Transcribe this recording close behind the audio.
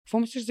Какво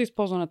мислиш за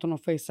използването на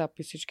FaceApp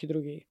и всички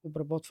други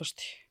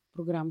обработващи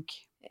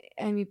програмки?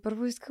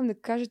 Първо искам да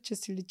кажа, че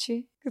се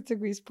личи, като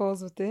го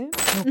използвате.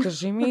 Но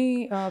кажи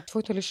ми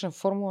твоята лична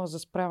формула за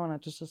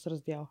справянето с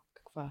раздял.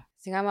 Каква е?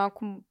 Сега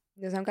малко,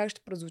 не знам как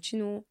ще прозвучи,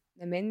 но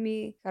на мен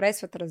ми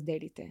харесват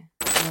разделите.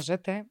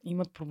 Мъжете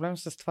имат проблем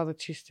с това да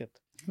чистят.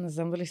 Не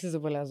знам дали си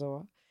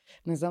забелязала.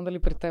 Не знам дали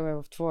при тебе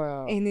в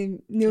твоя...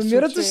 Не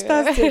умират от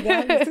щастие,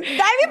 да.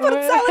 Дай ми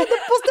парцала и да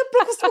пусна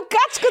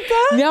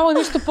прахосмокачката! Няма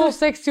нищо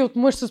по-секси от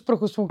мъж с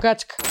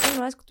прахосмокачка.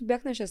 Но аз като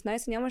бях на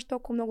 16, нямаш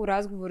толкова много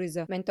разговори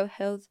за mental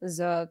health,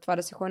 за това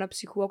да се ходи на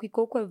психолог и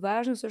колко е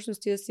важно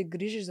всъщност ти да се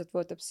грижиш за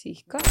твоята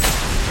психика.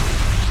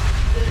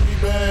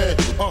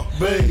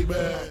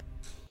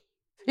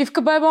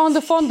 Ивка Бейбе on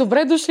the phone.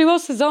 Добре дошли в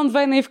сезон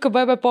 2 на Ивка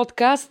Бейбе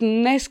Podcast.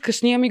 Днес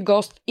къшния ми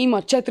гост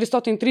има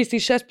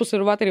 436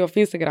 последователи в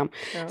Инстаграм.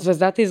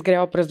 Звездата е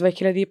изгряла през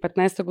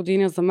 2015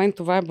 година. За мен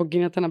това е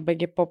богинята на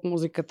БГ поп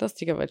музиката.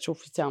 Стига вече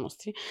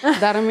официалности.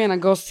 Дара ми е на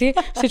гости.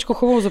 Всичко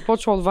хубаво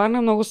започва от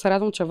Варна. Много се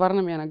радвам, че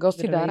Варна ми е на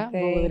гости. Дара,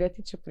 благодаря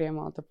ти, че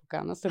приемалата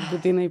покана след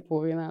година и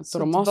половина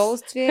тормоз. С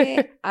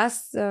удоволствие.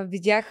 Аз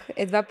видях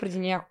едва преди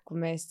няколко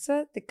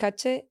месеца, така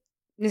че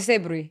не се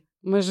брои.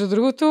 Между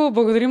другото,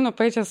 благодарим на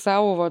Петя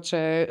Салова,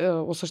 че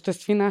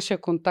осъществи нашия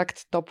контакт,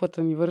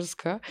 топлата ни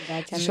връзка,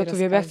 защото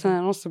вие бяхте на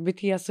едно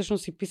събитие и аз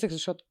всъщност си писах,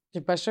 защото ти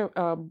беше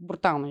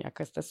брутално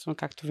яка, естествено,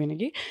 както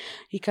винаги.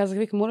 И казах,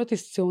 вика, моля ти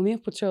се целуния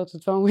по челото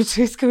това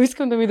момиче,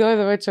 искам да ми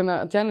дойде вече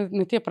на... Тя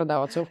не ти я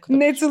предава целувката.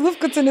 Не,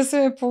 целувката не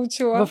съм я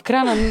получила. В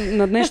края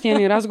на днешния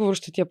ни разговор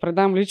ще ти я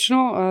предам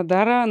лично.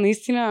 Дара,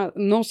 наистина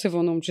много се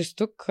вълнувам, че си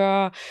тук.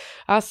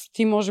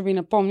 Ти може би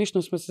напомниш,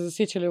 но сме се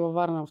засичали във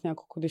Варна в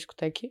няколко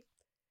дискотеки.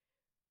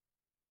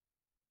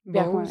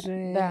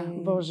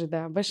 Боже,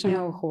 да. Беше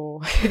много хубаво.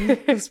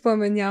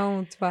 Споменявам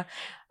от това.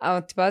 А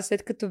от това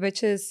след като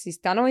вече си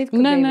станала Ивка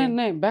Бейбе?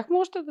 Не. Бяхме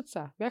още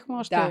деца.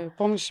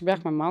 Помниш,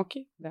 бяхме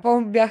малки?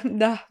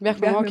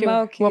 Бяхме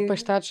малки.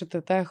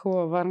 Лъпещачета, тая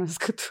хубава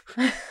варненската.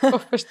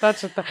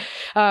 Лъпещачета.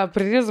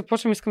 Преди да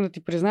започнем, искам да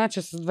ти призная,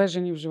 че с две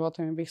жени в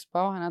живота ми бих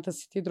спала. Едната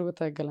си ти,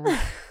 другата е Галена.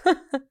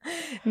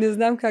 Не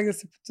знам как да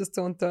се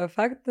почувствам този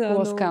факт.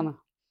 Поласкана.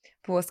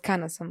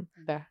 Поласкана съм.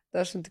 Да.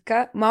 Точно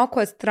така.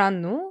 Малко е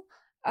странно.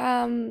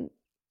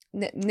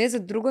 Не за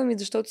друго,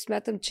 защото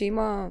смятам, че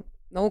има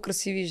много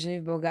красиви жени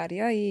в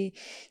България и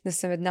да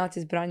съм една от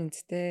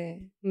избраниците.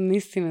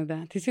 Наистина,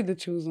 да. Ти си да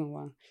че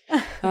узнала.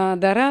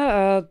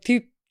 Дара,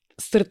 ти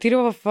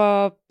стартира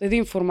в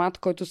един формат,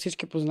 който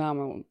всички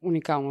познаваме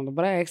уникално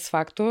добре.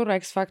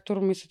 X-Factor. X-Factor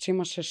мисля, че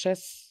имаше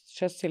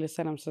 6 или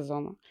 7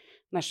 сезона.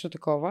 Нещо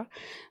такова.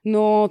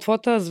 Но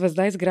твоята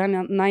звезда изгря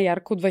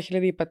най-ярко от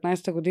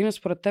 2015 година.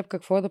 Според теб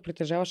какво е да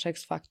притежаваш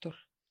X-Factor?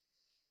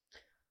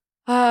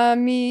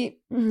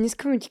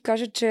 Искам да ти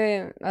кажа,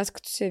 че аз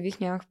като се явих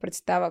нямах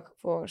представа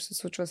какво ще се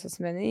случва с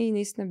мен и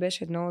наистина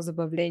беше едно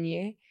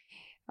забавление.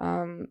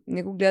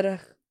 Не го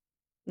гледах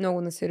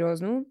много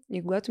насериозно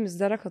и когато ми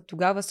зададаха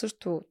тогава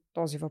също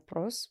този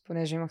въпрос,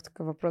 понеже имах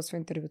такъв въпрос в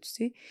интервюто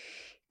си,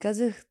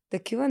 казах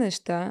такива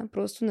неща,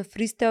 просто на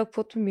фристайл,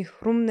 каквото ми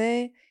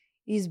хрумне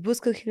и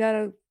изблъсках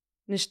 1000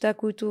 неща,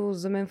 които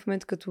за мен в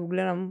момента като го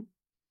гледам,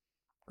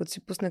 като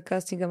си пусна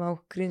кастинга,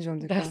 малко кринжвам.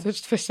 Да,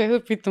 също ще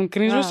да питам.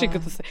 Кринжваш и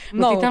като се...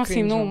 Но ти там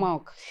си много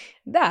малка.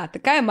 Да,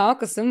 така е,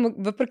 малка съм,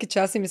 въпреки че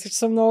аз си мисля, че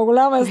съм много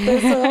голяма,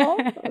 естествено,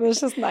 на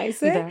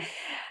 16.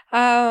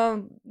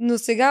 Да. Но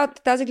сега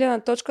от тази гледна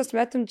точка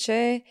смятам,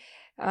 че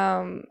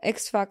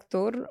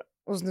X-Factor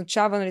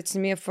означава, нали,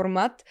 самия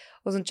формат,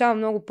 означава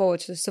много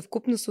повече.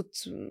 Съвкупност от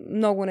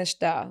много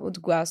неща. От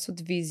глас,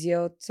 от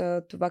визия, от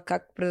това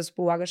как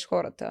предразполагаш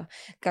хората,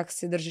 как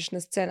се държиш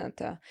на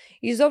сцената.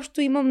 И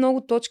изобщо има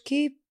много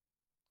точки,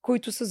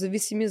 които са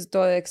зависими за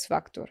този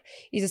X-Factor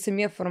и за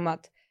самия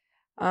формат.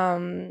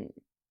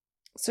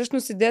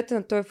 Всъщност идеята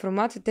на този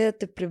формат е те да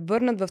те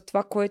превърнат в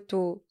това,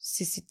 което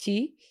си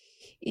ти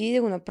и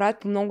да го направят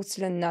по много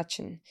силен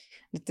начин.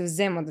 Да те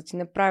вземат, да ти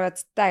направят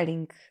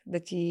стайлинг, да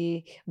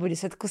ти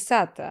бодисат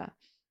косата,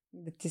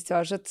 да ти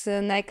сложат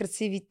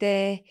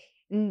най-красивите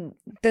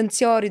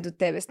танцори до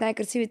тебе, с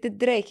най-красивите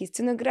дрехи,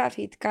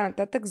 сценографии и така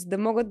нататък, за да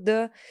могат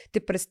да те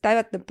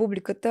представят на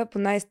публиката по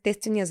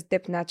най-естествения за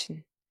теб начин.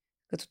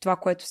 Като това,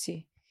 което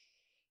си.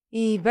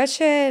 И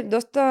беше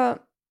доста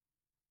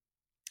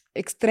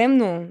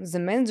екстремно за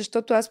мен,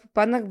 защото аз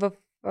попаднах в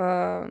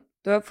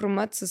този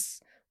формат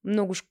с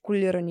много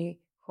школирани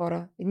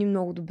хора. Едни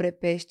много добре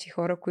пеещи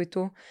хора,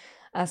 които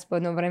аз по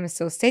едно време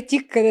се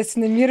усетих къде се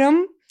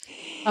намирам.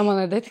 Ама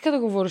не дайте да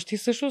говориш, ти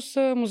също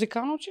с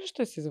музикално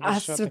училище си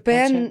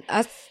завършила.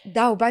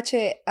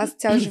 Обаче аз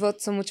цял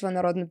живот съм учила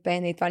народно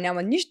пеене и това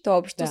няма нищо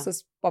общо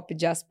с поп и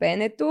джаз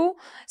пеенето,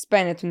 с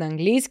пеенето на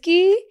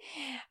английски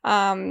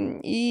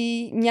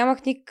и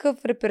нямах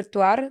никакъв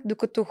репертуар,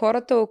 докато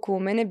хората около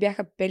мене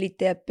бяха пели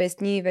тези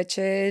песни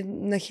вече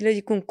на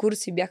 1000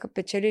 конкурси, бяха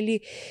печелили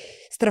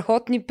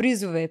страхотни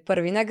призове,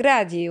 първи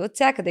награди, от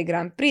всякъде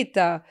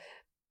гран-прита.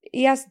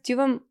 И аз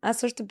отивам, аз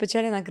също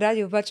печеля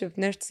награди, обаче в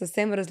нещо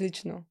съвсем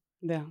различно.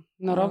 Да.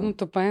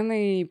 Народното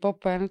пеене и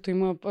поп-пеенето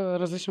има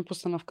различна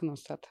постановка на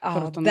устата.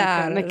 Първото,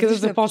 да, нека да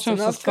започнем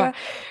с това.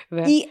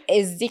 Да. И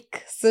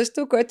език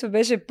също, което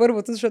беше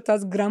първото, защото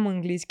аз грам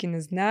английски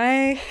не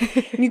знаех.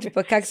 Нито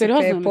пък как се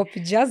пее поп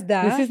и джаз.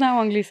 Да. Не си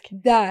знала английски.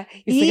 Да.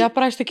 И сега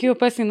правиш такива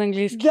песни на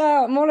английски.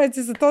 Да, моля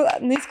ти за това.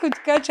 Не искам да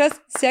кажа, че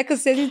аз всяка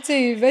седмица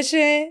ми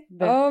беше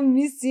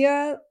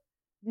мисия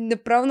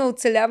направо на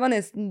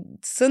оцеляване.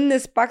 Сън не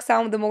спах,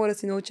 само да мога да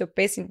си науча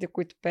песните,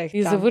 които пеех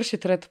и там. Завърши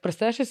трето.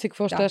 Представяш ли си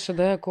какво щеше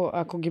да е,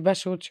 ако ги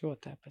беше учила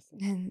тази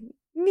песен?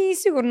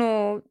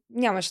 Сигурно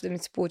нямаше да ми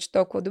се получи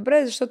толкова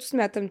добре, защото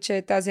смятам,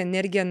 че тази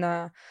енергия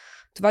на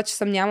това, че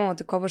съм нямала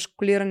такова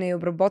школиране и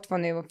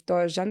обработване в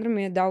този жанр,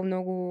 ми е дал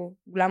много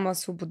голяма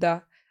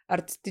свобода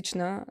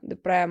артистична,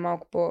 да правя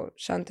малко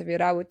по-шантави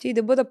работи и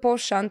да бъда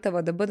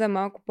по-шантава, да бъда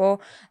малко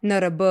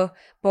по-на ръба,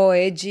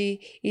 по-еджи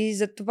и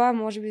за това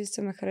може би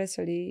са ме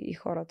харесали и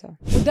хората.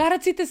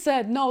 Подаръците са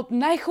едно от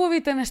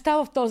най-хубавите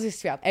неща в този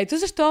свят. Ето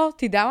защо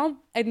ти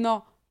давам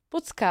едно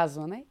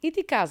подсказване и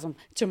ти казвам,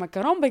 че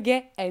Макарон БГ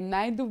е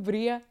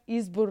най-добрия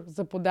избор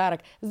за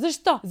подарък.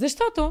 Защо?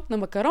 Защото на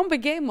Макарон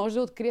БГ може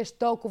да откриеш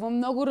толкова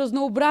много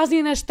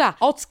разнообразни неща.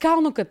 От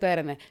скално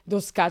катерене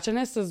до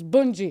скачане с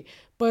бънджи,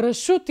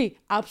 парашути,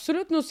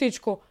 абсолютно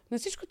всичко. На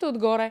всичкото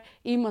отгоре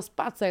има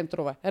спа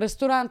центрове,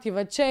 ресторанти,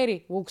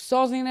 вечери,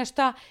 луксозни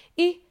неща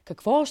и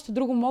какво още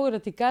друго мога да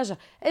ти кажа?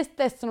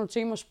 Естествено, че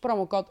имаш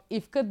промокод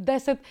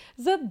Ивка10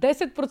 за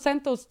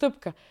 10%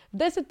 отстъпка.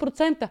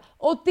 10%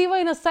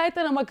 отивай на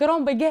сайта на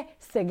Макарон БГ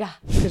сега!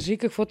 Кажи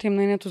какво ти е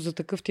мнението за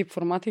такъв тип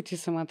формати. Ти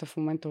самата в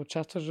момента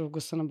участваш в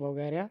Гласа на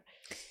България.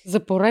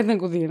 За поредна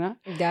година.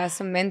 Да,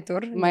 съм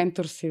ментор.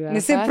 Ментор си, да.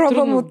 Не се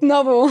пробвам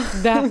отново.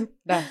 Да.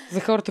 За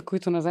хората,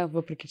 които не знаят,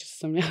 въпреки че се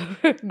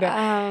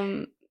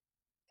съмнявам.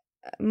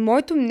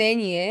 Моето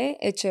мнение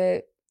е,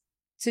 че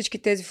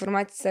всички тези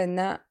формати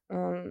са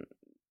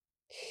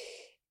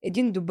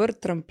един добър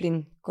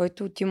трамплин,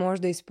 който ти можеш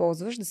да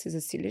използваш, да се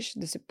засилиш,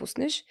 да се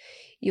пуснеш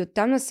и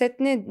оттам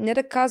насетне не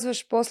да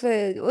казваш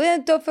после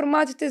то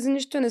форматите за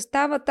нищо не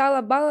става,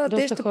 тала-бала,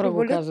 те ще провалят. Доста хора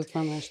го казват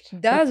това нещо.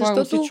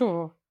 Да,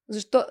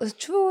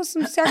 чувала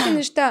съм всяки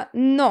неща,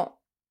 но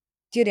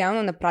ти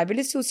реално направи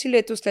ли си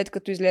усилието след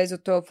като излезе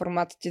от този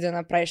формат ти да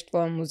направиш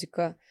твоя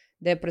музика,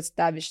 да я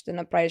представиш,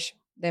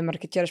 да я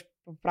маркетираш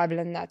по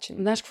правилен начин?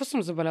 Знаеш какво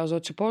съм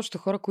забелязала? Че повечето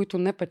хора, които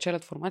не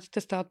печелят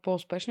форматите, стават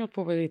по-успешни от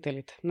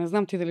победителите. Не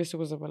знам ти дали си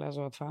го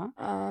забелязала това,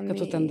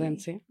 като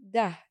тенденция.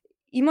 Да,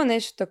 има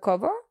нещо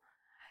такова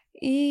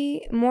и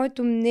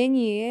моето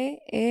мнение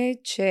е,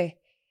 че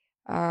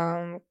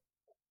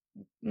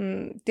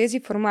тези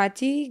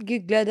формати ги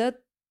гледат,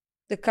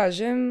 да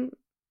кажем,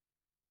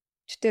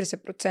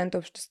 40%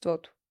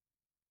 обществото.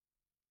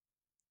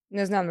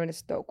 Не знам дали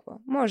са толкова.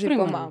 Може и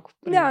по-малко.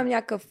 Давам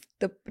някакъв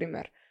тъп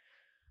пример.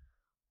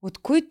 От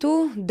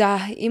които,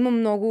 да, има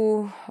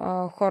много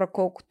хора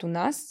колкото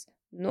нас,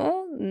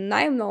 но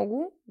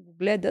най-много го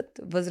гледат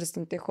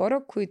възрастните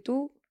хора,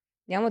 които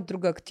нямат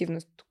друга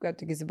активност,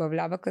 която ги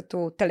забавлява,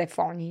 като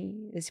телефони,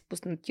 да си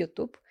пуснат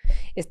YouTube.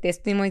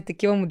 Естествено, има и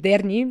такива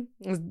модерни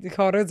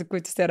хора, за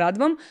които се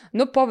радвам,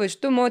 но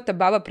повечето, моята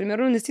баба,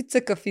 примерно, не си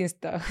цъка в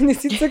Инста, не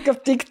си цъка в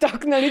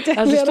TikTok, нали?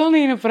 А защо не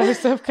и направиш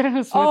това в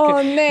крайна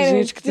сметка? Не,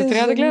 женичката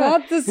трябва да гледа.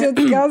 Жената се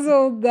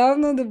отказва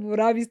отдавна да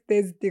борави с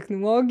тези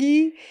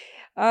технологии.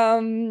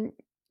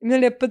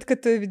 Миналия път,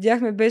 като я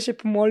видяхме, беше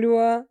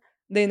помолила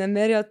да й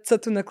намеря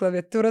цъто на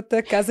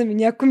клавиатурата. Каза ми,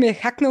 някой ми е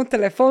хакнал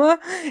телефона.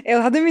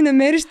 Ела да ми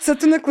намериш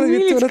цъто на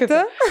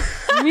клавиатурата.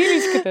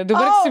 Миличката.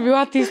 Добре, че си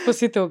била ти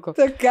спасителко.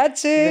 Така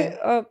че,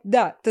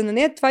 та на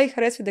нея това и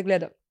харесва да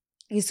гледа.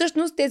 И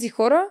всъщност тези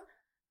хора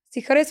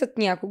си харесват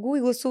някого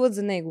и гласуват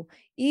за него.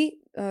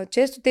 И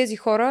често тези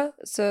хора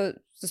са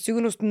със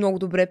сигурност много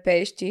добре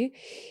пеещи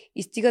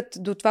и стигат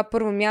до това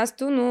първо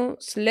място, но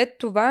след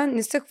това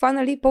не са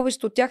хванали,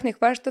 повечето от тях не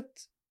хващат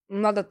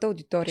младата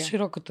аудитория.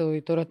 Широката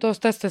аудитория.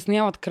 Тоест те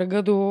стесняват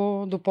кръга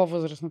до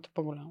по-възрастната,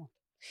 по-голяма.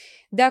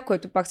 Да,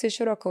 което пак се е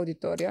широка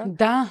аудитория.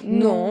 Да,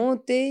 но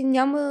те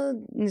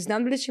не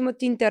знам дали ще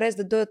имат интерес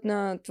да дойдат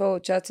на това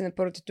участие, на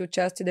първото ти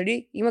участие,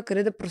 дали има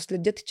къде да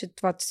проследят, че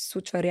това се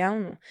случва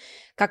реално.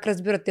 Как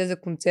разбират те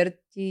за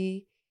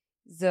концерти,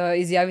 за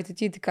изявите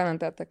ти и така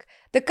нататък.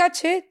 Така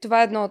че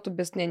това е едно от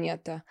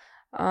обясненията.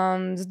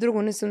 За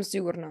друго не съм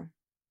сигурна.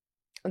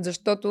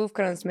 Защото в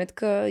крайна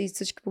сметка и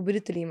всички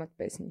победители имат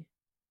песни.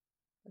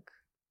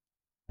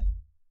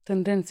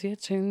 Тенденция,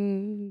 че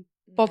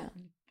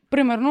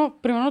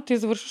примерно ти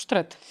завършиш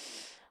трета.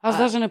 Аз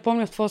даже не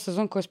помня в твоя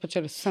сезон кой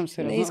спечели. Съвсем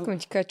сериозно. Не искам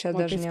ти кажа, че аз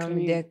даже нямам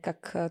идея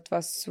как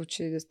това се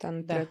случи да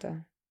стане трета.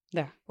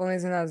 Да. Пълна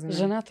изненада.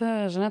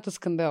 Жената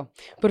скандал.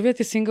 Първият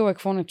ти сингъл е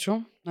 "Какво не чу".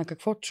 А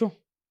какво чу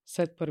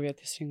след първият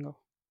ти сингъл?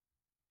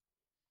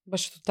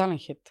 Беше тотален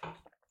хит.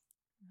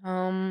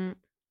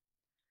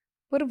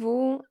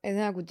 Първо,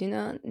 една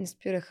година не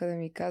спираха да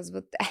ми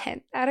казват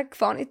Дара,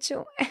 какво не чу?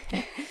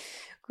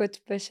 Което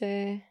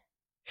беше...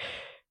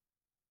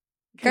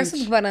 Как се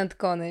отговаря на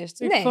такова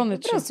нещо? Не,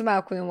 просто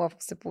малко неловко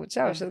се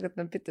получава, защото като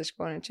ме питаш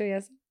какво не чу,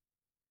 аз...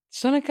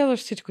 Защо не казваш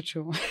всичко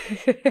чувам?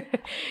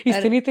 И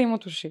стените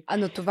имат уши.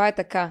 Но това е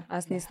така.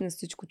 Аз наистина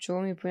всичко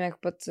чувам и по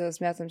някакъв път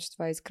смятам, че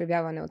това е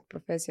изкривяване от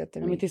професията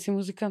ми. Ами ти си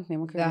музикант,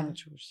 няма как да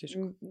чуваш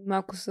всичко.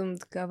 Малко съм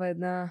такава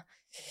една...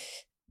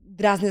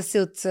 Дразня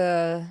се от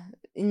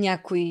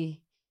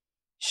някои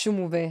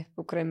шумове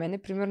покрай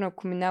мене. Примерно,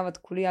 ако минават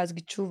коли, аз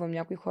ги чувам.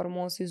 Някои хора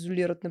могат да се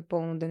изолират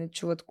напълно, да не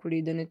чуват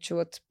коли, да не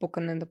чуват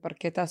пукане на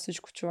паркета. Аз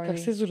всичко чувам. Как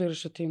се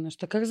изолираш от тия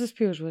неща? Как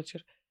заспиваш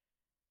вечер?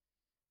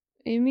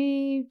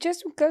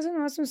 Честно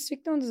казано, аз съм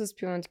свикнала да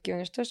заспивам на такива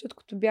неща, защото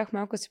като бях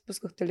малка си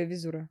пусках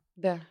телевизора.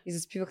 Да. И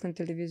заспивах на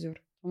телевизор.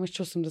 Мисля,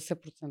 че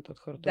 80% от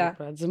хората го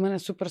правят. За мен е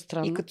супер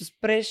странно. И като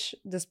спреш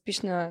да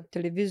спиш на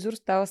телевизор,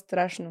 става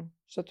страшно,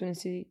 защото не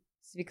си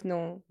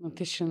свикнал на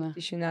тишина.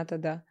 Тишината,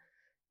 да.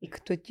 И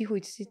като е тихо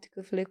и ти си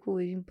такъв леко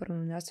един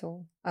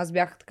параноясъл. Аз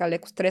бях така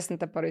леко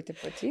стресната първите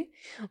пъти.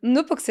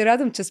 Но пък се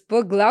радвам, че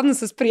спа главно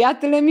с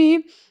приятеля ми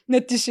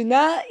на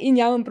тишина и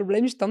нямам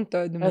проблеми, щом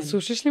той е до мен. А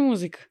слушаш ли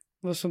музика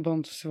в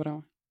свободното си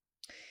време?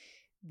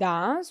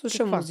 Да,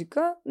 слушам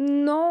музика,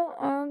 но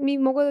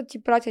мога да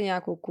ти пратя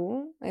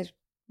няколко.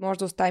 Може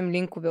да оставим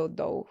линкове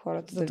отдолу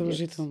хората.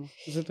 Задължително.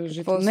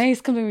 Не,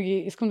 искам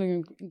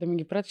да ми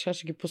ги пратиш, аз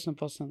ще ги пусна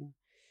после на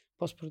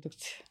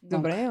постпродукция.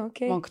 Добре,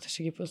 окей. Монката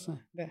ще ги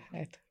пусне. Да,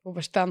 ето.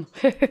 Обещано.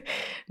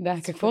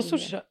 Да, какво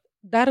слуша?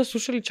 Дара,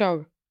 слуша ли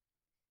чалга?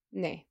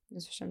 Не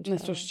слушам чалга. Не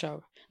слуша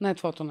чалга. Не е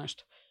твоето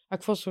нещо. А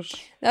какво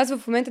слушаш? Аз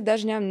в момента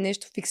даже нямам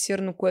нещо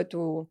фиксирано,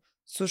 което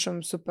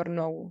слушам супер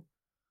много.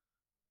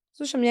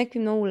 Слушам някакви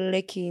много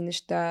леки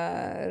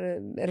неща,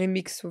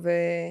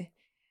 ремиксове.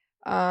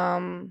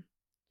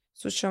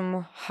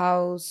 Слушам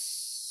хаус,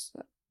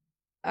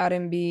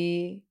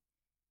 R&B.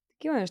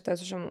 Такива неща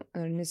слушам.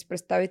 Не си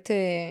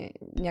представите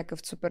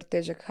някакъв супер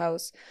тежък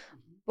хаус.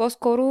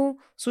 По-скоро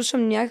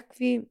слушам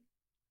някакви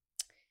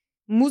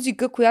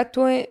музика,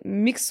 която е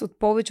микс от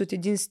повече от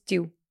един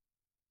стил.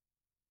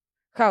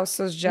 Хаус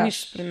с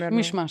джаз, примерно.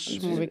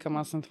 Миш-маш, му викам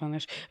аз на това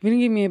нещо.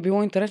 Винаги ми е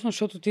било интересно,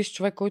 защото ти си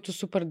човек, който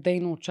супер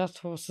дейно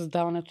участва в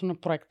създаването на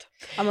проекта.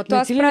 Ама то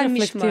аз правя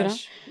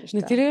миш-маш.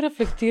 Не ти ли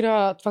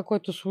рефлектира това,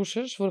 което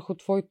слушаш върху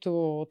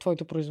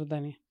твоето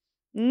произведение?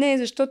 Не,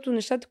 защото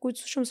нещата, които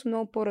слушам, са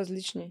много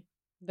по-различни.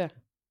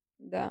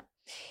 Да.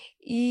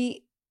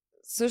 И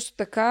също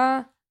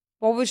така,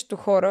 повечето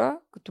хора,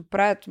 като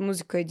правят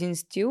музика един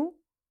стил,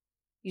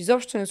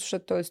 изобщо не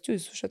слушат този стил и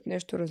слушат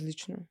нещо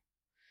различно.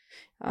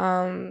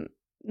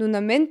 Но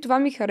на мен това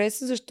ми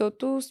хареса,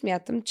 защото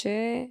смятам,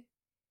 че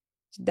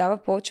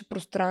дава повече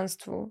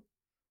пространство,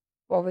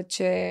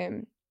 повече...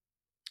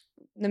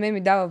 На мен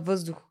ми дава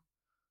въздух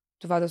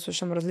това да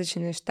слушам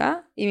различни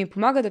неща и ми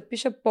помага да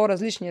пиша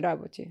по-различни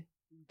работи.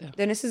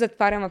 Да не се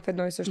затварям в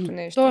едно и също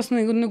нещо. Тоест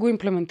не го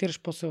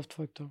имплементираш после в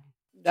твоята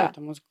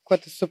музика,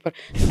 което е супер.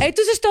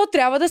 Ето защо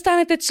трябва да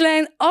станете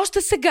член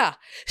още сега.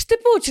 Ще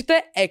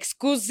получите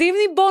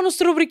ексклузивни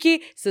бонус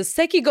рубрики с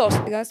всеки гост.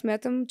 Сега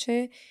смятам,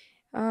 че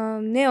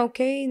не е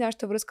окей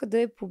нашата връзка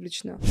да е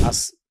публична.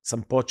 Аз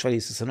съм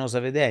почвали с едно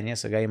заведение,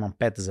 сега имам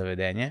 5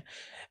 заведения,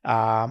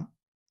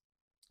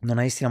 но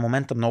наистина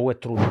момента много е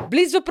трудно.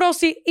 Блиц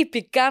въпроси и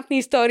пикантни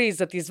истории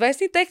зад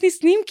известни техни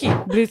снимки.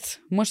 Блиц,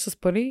 мъж с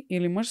пари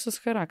или мъж с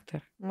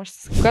характер? Мъж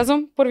с...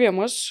 Казвам, първия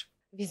мъж.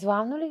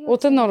 Визуално ли?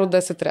 От 1 до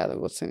 10 трябва да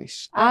го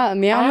оцениш.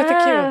 Нямаме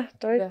такива.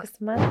 Той е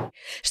късмет.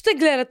 Ще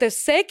гледате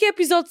всеки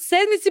епизод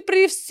седмици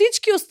преди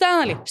всички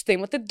останали. Ще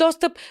имате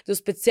достъп до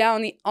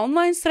специални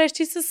онлайн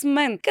срещи с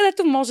мен,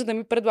 където може да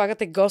ми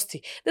предлагате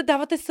гости, да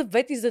давате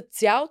съвети за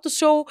цялото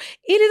шоу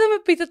или да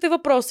ме питате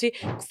въпроси.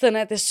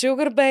 Станете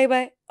Sugar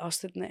Baby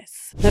още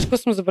днес. Знаеш, какво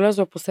съм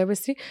забелязала по себе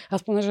си?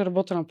 Аз понеже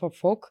работя на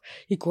поп-фолк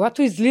и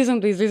когато излизам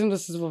да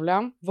се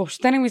забавлявам,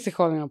 въобще не ми се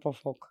ходи на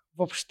поп-фолк.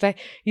 Въобще.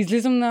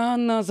 Излизам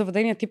на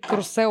заведения тип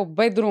карусел,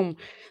 бедрум,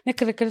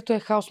 някъде, където е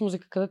хаус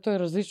музика, където е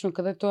различно,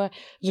 където е...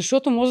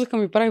 Защото музика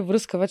ми прави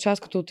връзка вече, аз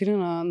като отида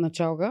на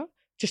чалга,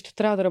 че ще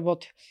трябва да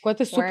работя.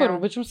 Което е супер,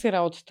 обичам си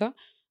работата,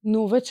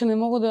 но вече не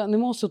мога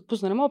да се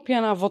отпусна. Не мога да пия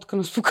една водка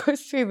на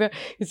спокойствие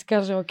и си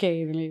кажа,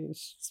 окей. Нали.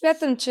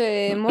 Смятам,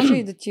 че може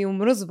и да ти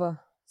омръзва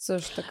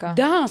също така.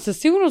 Да, със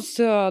сигурност.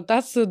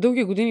 Аз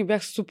дълги години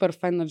бях супер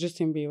фен на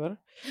Джастин Бибър.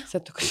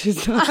 Сега тук ще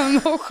издавам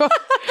много хора.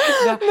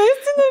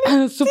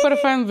 Наистина ли? Супер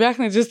фен бях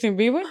на Джастин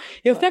Бибър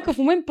и в някакъв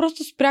момент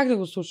просто спрях да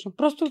го слушам.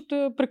 Просто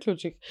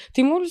приключих.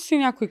 Ти има ли си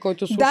някой,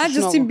 който слушаш много?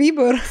 Да, Джастин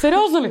Бибър.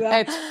 Сериозно ли? Да.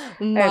 Ето.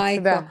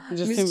 Майка.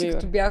 Джастин Мисля,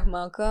 като бях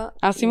малка.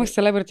 Аз имах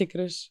селебрити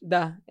кръш.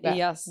 Да,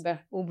 и аз. Да.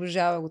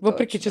 Обожава го.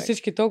 Въпреки, че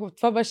всички толкова...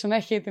 Това беше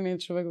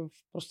най-хейтеният човек в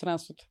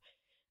пространството.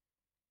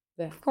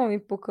 Какво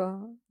ми пука?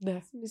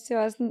 Да. Мисля,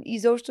 аз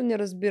изобщо не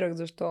разбирах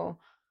защо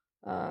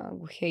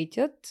го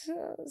хейтят.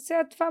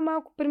 Сега това е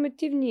малко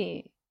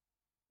примитивни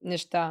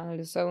неща,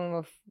 нали,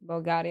 особено в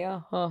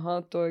България.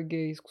 Той е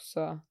гей с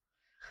коса.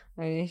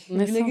 Не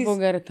само в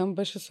България, там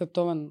беше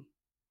световен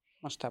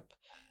мащаб.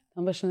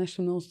 Там беше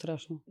нещо много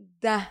страшно.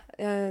 Да,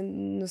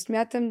 но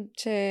смятам,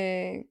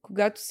 че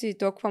когато си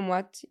толкова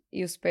млад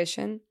и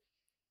успешен,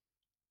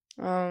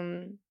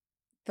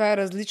 това е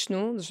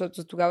различно,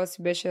 защото за тогава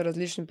си беше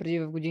различно преди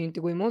в годините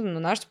го имало, но на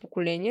нашето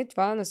поколение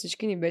това на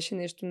всички ни беше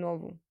нещо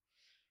ново.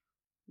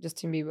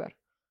 Джастин Бибър.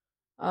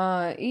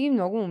 И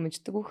много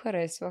момичета го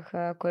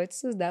харесваха, което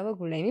създава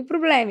големи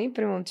проблеми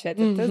при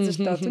момчетата,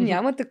 защото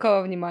няма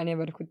такова внимание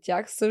върху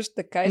тях. Също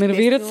така,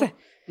 нервират се.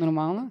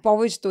 Нормално.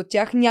 Повечето от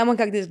тях няма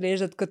как да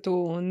изглеждат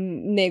като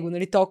него,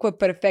 нали? Толкова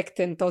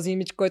перфектен този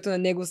имидж, който на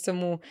него са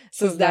му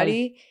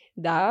създали.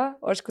 Да,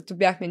 още като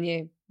бяхме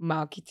ние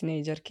малки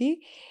тинейджърки.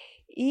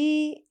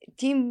 И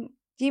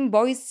Team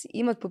Boys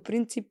имат по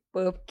принцип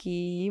пъпки,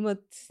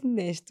 имат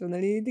нещо,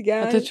 нали?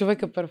 А той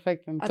човек е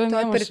перфектен. Той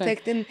е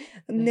перфектен.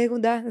 Него,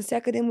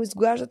 навсякъде му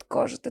изглаждат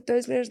кожата. Той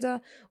изглежда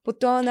по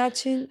този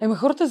начин.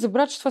 Хората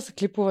забравят, че това са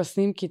клипове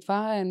снимки.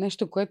 Това е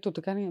нещо, което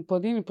така по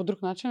един или по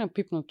друг начин е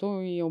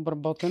пипнато и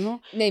обработено.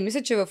 Не,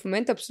 мисля, че в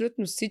момента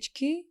абсолютно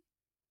всички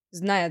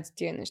знаят за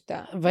тия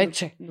неща.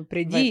 Вече. Но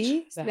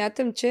преди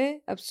смятам,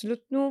 че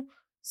абсолютно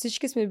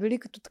всички сме били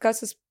като така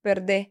с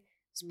перде.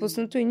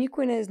 Спуснато и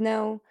никой не е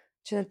знал,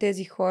 че на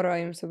тези хора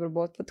им се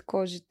обработват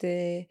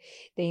кожите,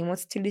 те имат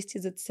стилисти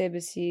зад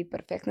себе си,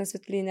 перфектна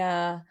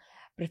светлина,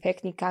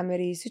 перфектни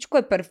камери, всичко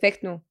е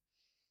перфектно.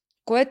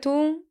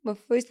 Което в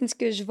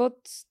истинския живот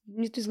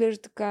нито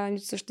изглежда така,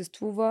 нито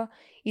съществува.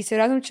 И се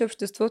радвам, че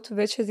обществото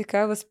вече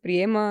така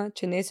възприема,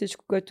 че не е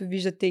всичко, което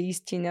виждате, е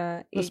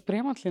истина.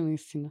 Възприемат ли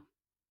наистина?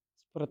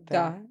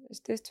 Да,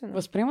 естествено.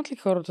 Възприемат ли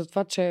хората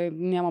това, че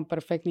няма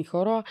перфектни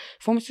хора?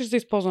 Какво мислиш за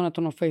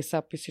използването на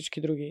FaceApp и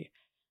всички други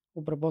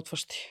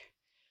обработващи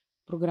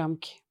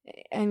програмки?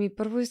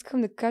 Първо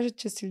искам да кажа,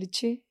 че се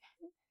личи,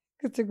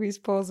 като го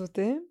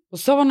използвате.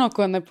 Особено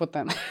ако е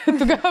неплатен.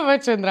 Тогава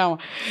вече е драма.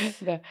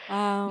 Да.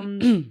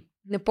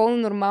 Напълно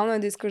нормално е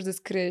да искаш да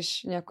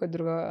скриеш някоя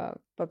друга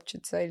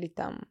пъпчица или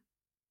там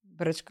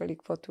бръчка или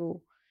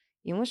каквото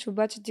имаш,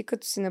 обаче ти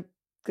като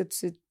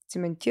се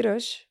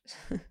циментираш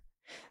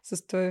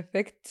с този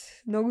ефект,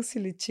 много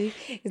се личи.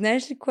 И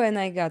знаеш ли кое е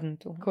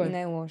най-гадното? Кое? И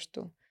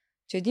най-лошото?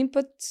 Че един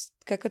път,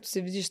 така като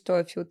се видиш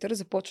този филтър,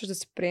 започваш да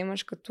се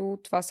приемаш като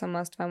това съм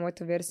аз, това е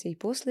моята версия. И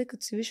после,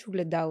 като се видиш в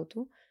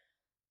огледалото,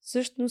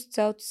 всъщност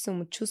цялото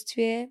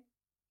самочувствие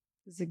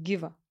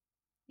загива.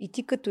 И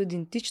ти като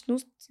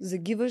идентичност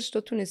загиваш,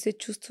 защото не се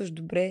чувстваш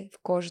добре в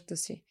кожата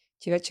си.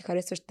 Ти вече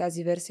харесваш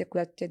тази версия,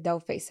 която ти е дал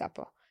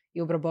FaceApp-а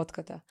и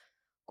обработката.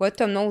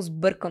 Което е много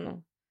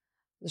сбъркано.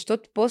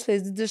 Защото после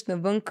излизаш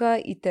навънка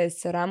и те е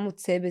срам от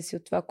себе си,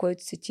 от това,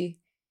 което си ти.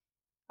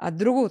 А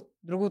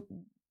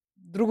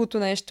другото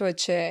нещо е,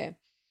 че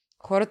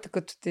хората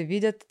като те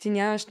видят, ти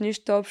нямаш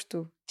нищо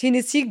общо. Ти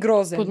не си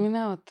грозен.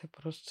 Подминават те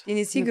просто. Ти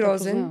не си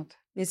грозен.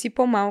 Не си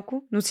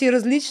по-малко, но си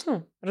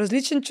различно.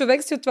 Различен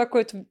човек си от това,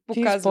 което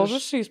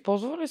показваш. Ти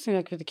използва ли си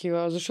някакви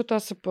такива? Защото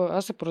аз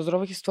се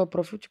поразрових и с твоя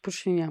профил, ти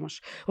почти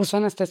нямаш.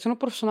 Освен естествено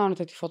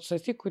професионалните ти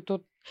фотосесии, които...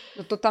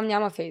 Но то там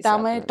няма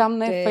FaceApp. Там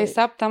не е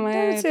FaceApp, там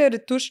е... Там се е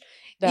ретуш.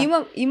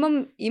 Да.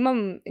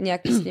 Имам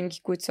някакви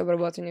снимки, които са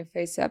обработени в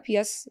FaceApp и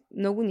аз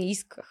много не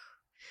исках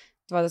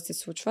това да се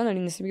случва. Нали,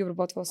 не съм ги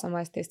обработвала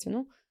сама,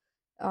 естествено.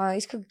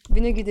 Исках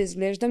винаги да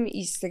изглеждам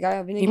и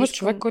сега винаги... Имаш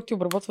човек, който ти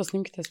обработва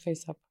снимките с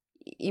FaceApp.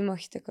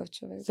 Имах и такъв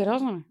човек.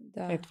 Сериозно ли?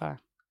 Да. Това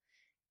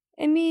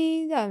е.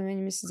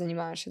 Мен ми се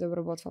занимаваше да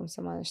обработвам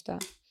сама неща.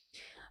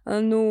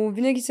 Но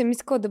винаги съм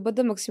искала да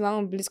бъда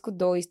максимално близко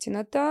до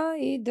истината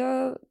и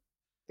да,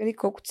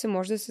 колкото се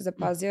може да се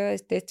запазя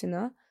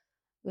естествена,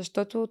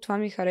 защото това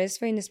ми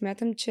харесва и не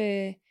смятам,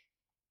 че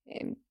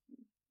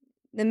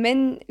на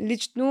мен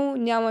лично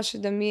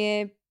нямаше да ми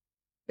е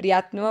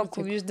приятно,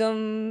 ако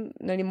виждам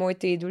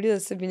моите идоли да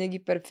са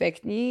винаги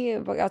перфектни.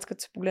 Аз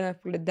като се погледнах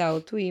в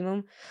огледалото и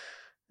имам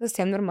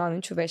съвсем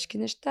нормални човешки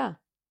неща.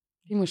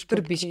 Имаш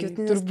турбички от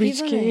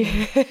ненаспиване.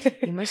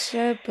 Имаш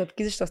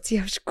пъпки, защото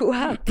си в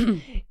шоколад.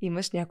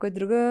 Имаш някоя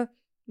друга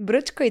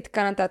бръчка и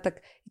така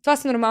нататък. И това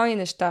са нормални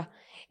неща.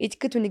 И ти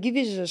като не ги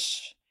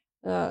виждаш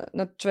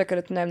на човека,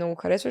 който най-много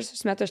харесваш,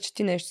 смяташ, че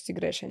ти нещо си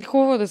грешен.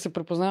 Хубаво е да се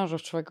препознаваш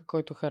в човека,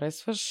 който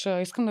харесваш.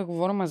 Искам да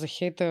говорим за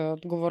хейта.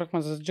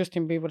 Говорихме за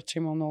Джастин Бибър, че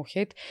има много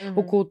хейт.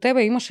 Около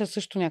тебе имаше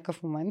също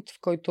някакъв момент, в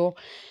който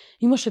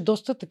имаше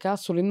доста така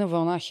солидна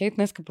вълна хейт.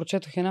 Днеска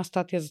прочетох една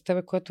статия за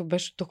тебе, която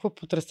беше толкова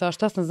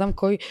потресаваща. Аз не знам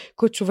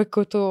кой човек,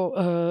 който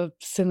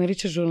се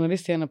нарича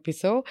журналист, е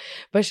написал.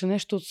 Беше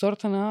нещо от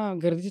сорта на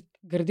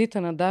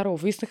гърдите на Дара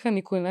увиснаха,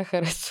 никой не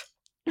хареса.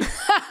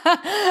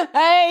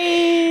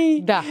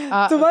 Ей!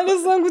 Да. Това не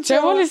съм го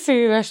чела. Чела ли си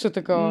нещо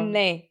такова?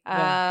 Не.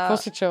 Какво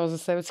си чела за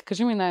себе си?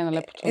 Кажи ми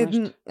най-нелепото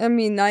нещо.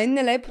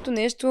 Най-нелепото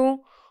нещо,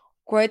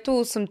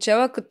 което съм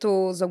чела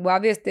като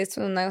заглавие,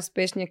 естествено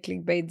най-успешният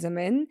кликбейт за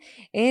мен,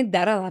 е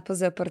Дара лапа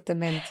за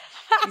апартамент.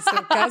 И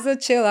се оказа,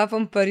 че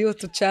лапам пари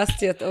от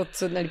участията,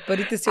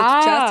 парите си от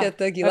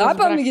участията ги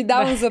лапам и ги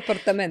давам за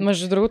апартамент.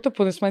 Между другото,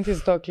 аплодисменти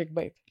за този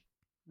кликбейт.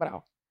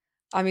 Браво.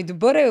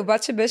 Добър е,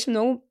 обаче беше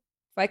много...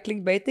 Това е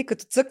кликбейта и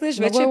като цъкнеш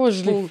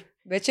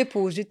вече е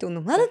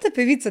положително. Младата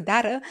певица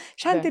Дара,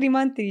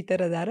 шантери-мантери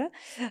Дара,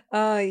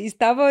 и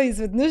става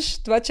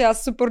изведнъж това, че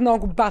аз супер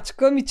много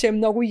бачкам и че е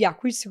много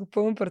яко и си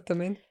купувам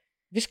апартамент.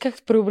 Виж как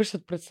се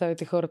преобръщат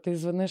представите хората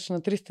изведнъж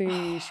на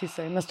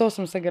 360, на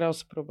 180 градуса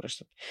се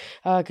преобръщат.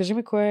 Кажи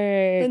ми,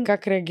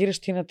 как реагираш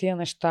ти на тия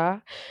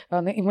неща?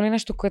 Има ли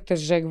нещо, което те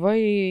жегва?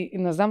 И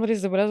не знам дали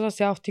забелязва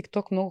сега в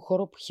TikTok много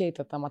хора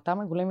хейтат, ама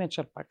там е големия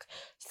черпак.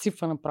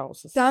 Сипва направо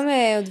с... Там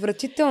е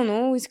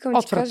отвратително. Искам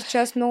да ти кажа, че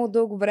аз много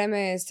дълго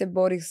време се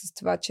борих с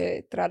това,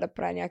 че трябва да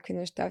правя някакви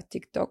неща в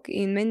TikTok.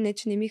 И мен не,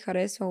 че не ми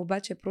харесва,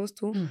 обаче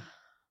просто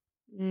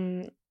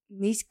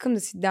не искам да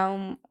си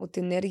давам от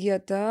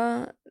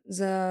енергията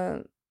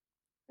да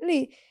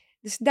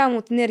си давам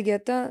от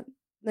енергията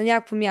на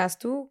някакво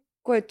място,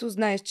 което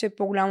знаеш, че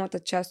по-голямата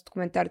част от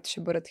коментарите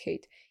ще бъдат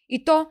хейт.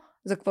 И то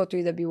за каквото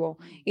и да било.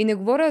 И не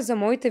говоря за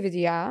моите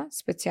видеа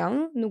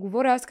специално, но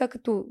говоря аз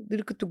като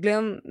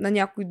гледам на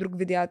някой друг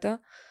видеята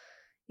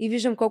и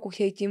виждам колко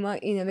хейт има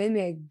и на мен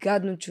ми е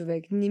гадно,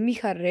 човек. Не ми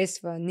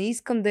харесва. Не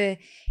искам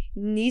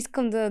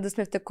да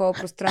сме в такова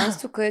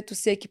пространство, където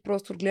всеки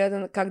просто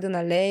гледа как да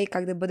налее,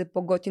 как да бъде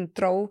по-готин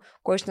трол,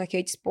 кой ще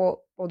нахейти с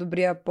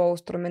по-добрия,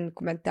 по-стромен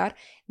коментар.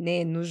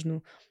 Не е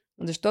нужно.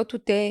 Защото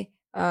те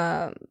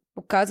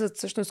показват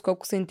всъщност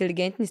колко са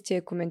интелигентни с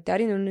тия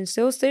коментари, но не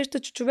се усеща,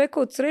 че човека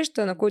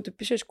отсреща, на който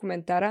пишеш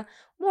коментара,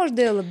 може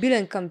да е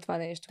лабилен към това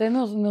нещо. Те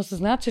не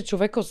осъзнават, че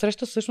човека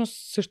отсреща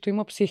всъщност също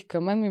има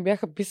психика. Мен ми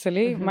бяха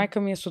писали,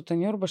 майка ми е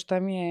сутеньор, баща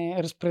ми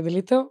е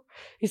разпределител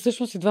и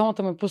всъщност и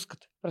двамата ме пускат.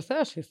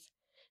 Представяш ли си?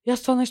 И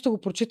аз това нещо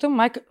го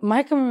прочитам,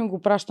 майка ми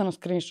го праща на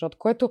скриншот,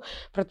 което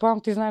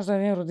предполагам ти знаеш за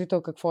един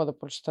родител какво е да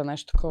прочита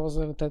нещо такова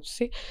за детето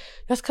си.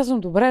 И аз казвам,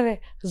 добре,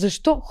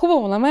 защо?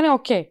 Хубаво, на мен е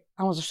окей.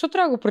 Ама защо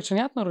трябва да го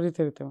причинят на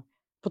родителите ми?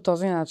 По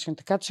този начин.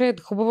 Така че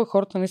хубаво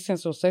хората наистина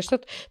се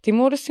усещат. Ти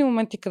има ли си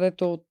моменти,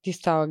 където ти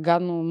става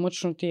гадно,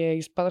 мъчно ти е,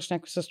 изпадаш в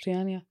някакви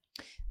състояния?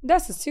 Да,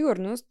 със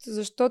сигурност,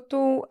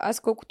 защото аз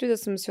колкото и да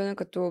съм силна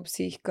като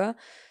психика,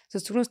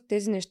 със сигурност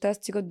тези неща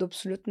стигат до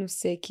абсолютно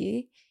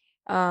всеки.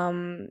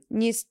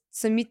 Ние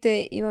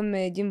самите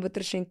имаме един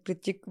вътрешен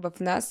критик в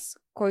нас,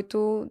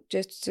 който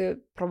често се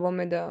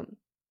пробваме да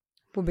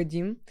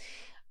победим.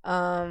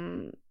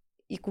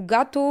 И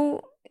когато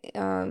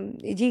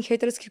един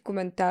хейтърски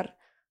коментар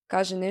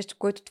каже нещо,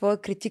 което твоя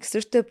критик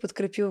също е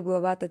подкрепил в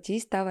главата ти,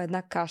 става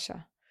една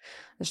каша.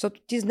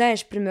 Защото ти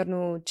знаеш,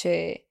 примерно,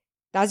 че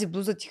тази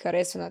блуза ти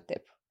харесва на теб.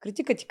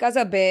 Критикът ти каза,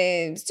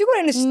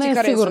 сигурен ли ще ти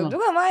харесва?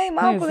 Друга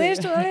малко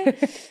нещо, нали?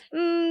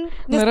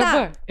 Не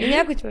става. И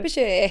някой ти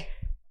пише,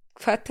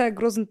 каква е тая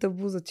грозната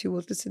блуза, ти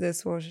лут ли си да я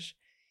сложиш?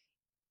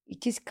 И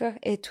ти си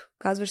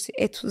казваш си,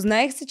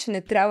 знаех си, че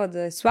не трябва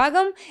да я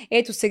слагам,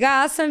 сега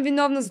аз съм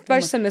виновна, за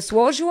това, че съм я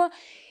сложила.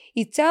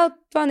 И цялото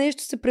това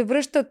нещо се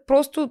превръща,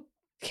 просто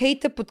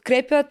хейта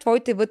подкрепя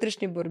твоите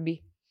вътрешни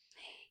борби.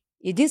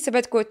 Един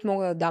съвет, който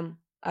мога да дам.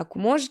 Ако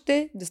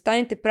можете да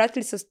станете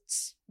приятели с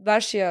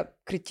вашия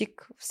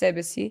критик в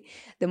себе си,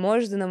 да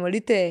можете да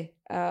намалите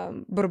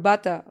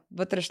борбата,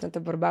 вътрешната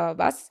борба във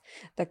вас,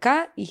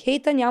 така и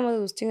хейта няма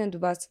да достигне до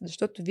вас,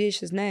 защото вие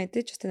ще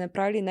знаете, че сте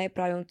направили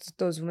най-правилното за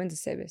този момент за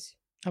себе си.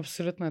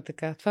 Абсолютно е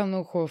така. Това е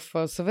много хубав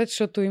съвет,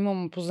 защото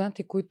имам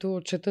познати,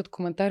 които четат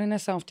коментари не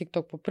само в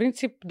TikTok по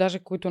принцип, даже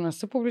които не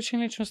са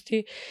публични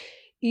личности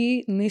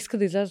и не искат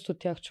да излязат от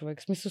тях,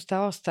 човек. В смисъл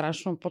става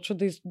страшно, почва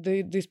да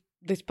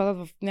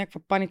изпадат в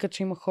някаква паника,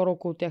 че има хора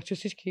около тях, че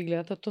всички ги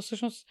гледат, а то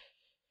всъщност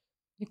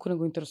никой не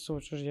го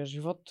интересува чуждия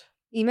живот.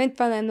 И мен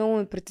това най-много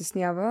ме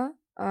притеснява,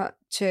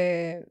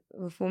 че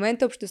в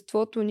момента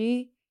обществото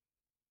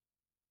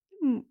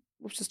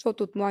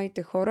от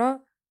младите хора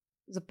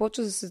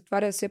започва да се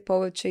затваря все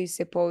повече и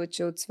все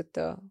повече от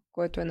света,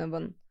 който е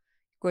навън,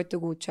 който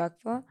го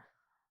очаква.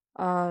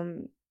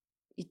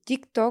 И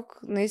TikTok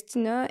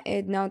наистина е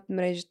една от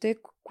мрежите,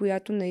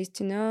 която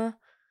наистина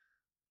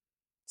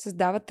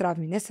създава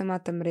травми. Не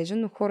самата мрежа,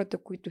 но хората,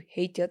 които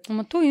хейтят.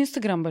 Ама то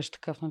Инстаграм беше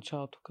така в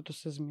началото, като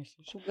се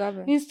замислиш. Кога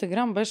бе?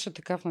 Инстаграм беше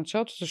така в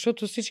началото,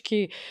 защото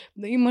всички...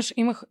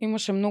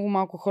 Имаше много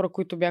малко хора,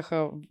 които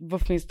бяха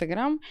в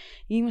Инстаграм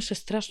и имаше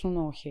страшно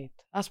много хейт.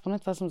 Аз поне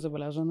това съм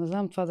забелязала. Не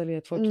знам това дали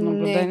е твоето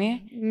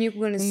наблюдение.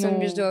 Никога не съм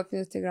виждала в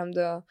Инстаграм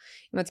да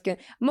има такива.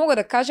 Мога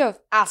да кажа в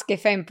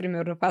Ask.fm,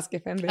 примерно. В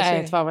Ask.fm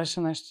беше... това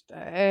беше нещо.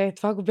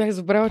 Това го бях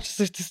забрала, че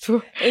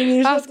съществува.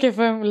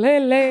 Ask.fm,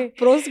 леле.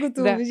 Просто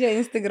като вижда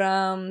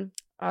Инстаграм,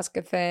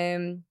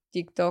 Ask.fm,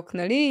 TikTok,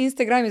 нали?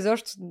 Инстаграм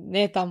изобщо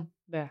не е там.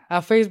 Да.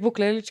 А Фейсбук,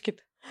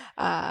 леличките?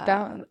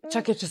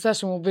 Чакай, че сега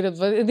ще му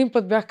обидят. Един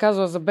път бях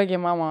казала за БГ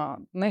Мама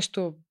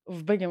нещо.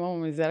 В БГ Мама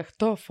ме изярах.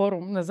 Това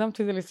форум. Не знам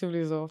ти дали си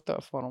влизала в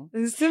този форум.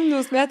 Не съм,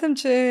 но смятам,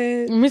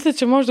 че... Мисля,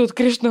 че може да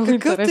откриеш много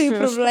интересно. Какъвто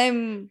и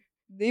проблем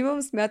да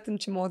имам, смятам,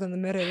 че мога да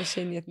намеря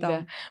решение там.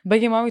 Да.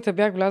 БГ Мамите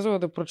бях влязала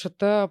да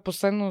прочета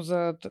последно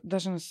за...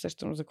 Даже не се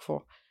сещам за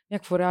какво.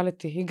 Някакво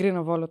реалити, игри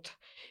на волята.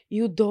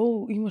 И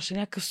отдолу имаше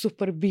някакъв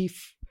супер биф.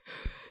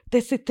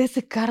 Те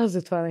се карат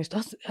за това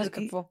нещо. За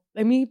какво?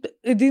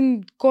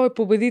 Кой е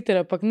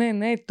победителя, пък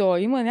не е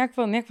той. Има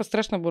някаква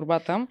страшна борба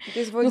там.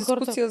 Те си водят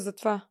дискусия за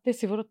това. Те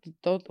си водят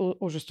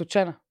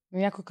ожесточена.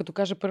 Някой като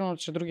каже, примерно,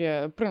 че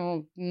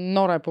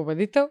Нора е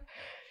победител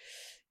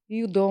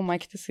и отдолу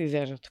майките се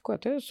изяждат,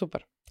 което е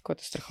супер.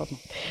 което е страхотно.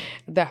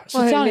 Да,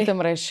 социалните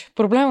мрежи.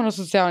 Проблема на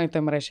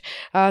социалните мрежи.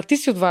 Ти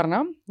си от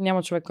Варна.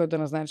 Няма човек, който да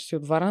не знае, че си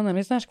от Варна.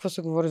 Нали знаеш какво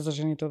се говори за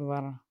жените от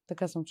Варна?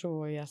 Така съм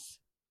чувала и аз.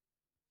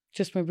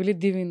 Че сме били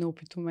диви и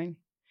неопитомени.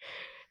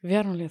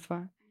 Вярно ли е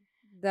това?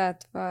 Да,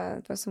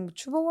 това съм го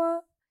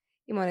чувала.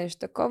 Има нещо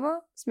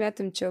такова.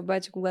 Смятам, че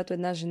обаче, когато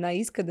една жена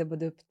иска да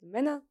бъде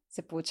опитомена,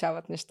 се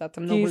получават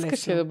нещата много лесно. Ти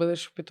искаш ли да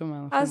бъдеш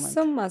опитомена в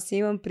момента? Аз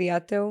имам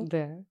приятел.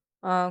 Да.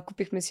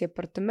 Купихме си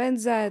апартамент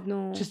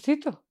заедно.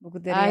 Честито!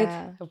 Благодаря.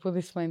 Айде,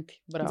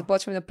 аплодисменти. Браво.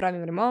 Започваме да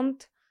правим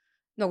ремонт.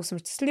 Много съм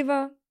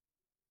щастлива.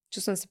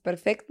 Чувствам се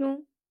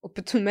перфектно.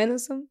 Опитомена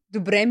съм.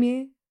 Добре ми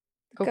е.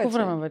 Колко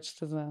време вече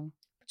сте заедно?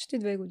 Почти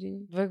 2 години.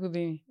 2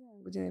 години.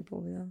 Година и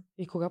половина.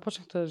 И кога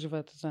почнахте да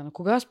живеете заедно?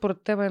 Кога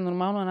според теб е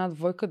нормално една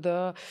двойка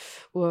да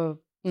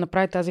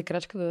направи тази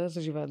крачка да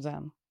заживеят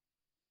заедно?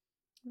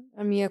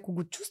 Ами ако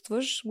го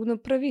чувстваш, го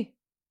направи.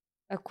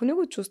 Ако не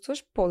го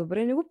чувстваш,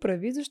 по-добре не го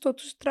прави,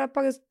 защото ще трябва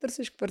пак да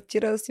търсиш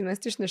квартира, да си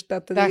местиш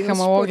нещата, да имаш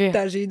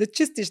платажи и да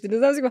чистиш. Да не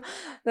знам си го.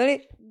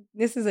 Нали?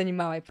 Не се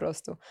занимавай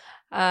просто.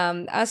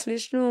 Аз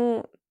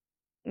лично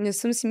не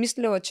съм си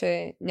мислила,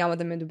 че няма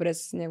да ме е добре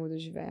с него да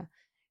живея.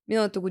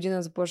 Миналата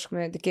година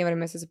декември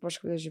месец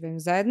започнахме да живеем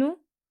заедно.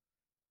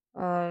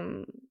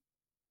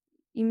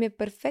 И ми е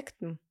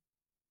перфектно.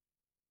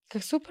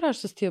 Как се оправяш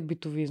с тия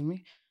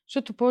битовизми?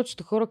 Защото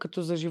повечето хора,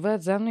 като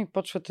заживеят заедно и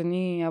почват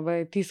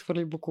ти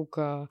свърли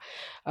букулка,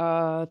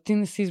 ти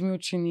не си изми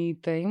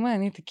учените. Има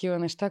едни такива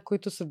неща,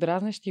 които са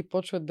дразнещи и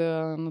почват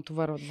да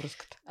натоварват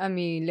връзката.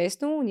 Ами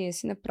лесно, ние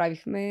си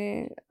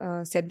направихме,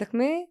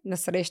 седнахме на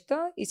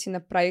среща и си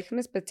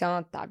направихме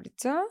специална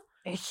таблица.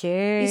 И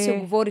си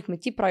оговорихме,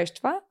 ти правиш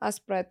това,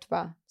 аз правя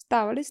това.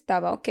 Става ли?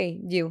 Става. Окей,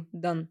 дил,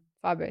 дън.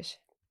 Това беше.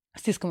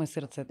 Стискаме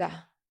си ръцете.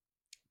 Да.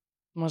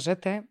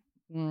 Мъжете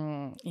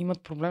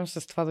имат проблем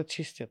с това да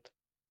чистят.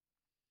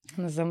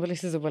 Не знам дали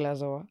си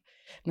забелязала.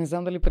 Не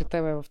знам дали при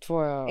тебе в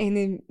твоя...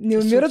 Не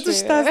умират от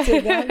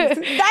щастие, да. Дай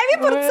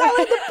ми парцала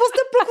и да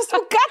пусна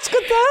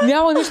прахосмокачката!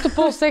 Няма нищо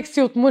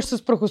по-секси от мъж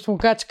с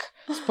прахосмокачка,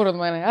 според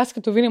мен. Аз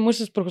като видя мъж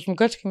с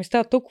прахосмокачка ми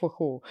става толкова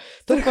хубаво.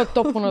 Толкова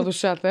топло на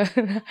душата.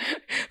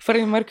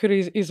 Фреди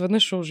Меркюри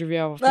изведнъж ще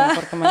оживява в този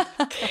апартамент.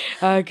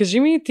 Кажи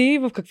ми, ти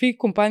в какви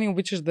компании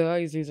обичаш да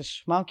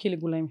излизаш? Малки или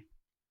големи?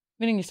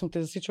 Винаги съм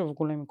те засичала в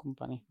големи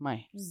компании.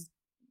 Май.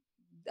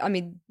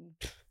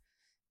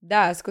 Да,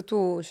 аз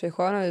като ще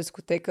ходя на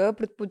дискотека,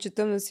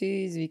 предпочитам да си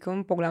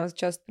извикам по-голямата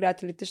част от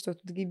приятелите, защото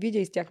да ги видя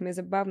и с тях ми е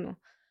забавно.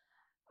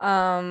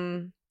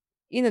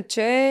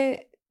 Иначе,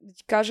 да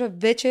ти кажа,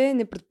 вече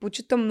не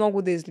предпочитам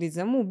много да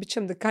излизам.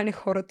 Обичам да каня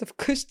хората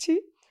вкъщи.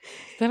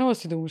 Станала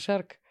си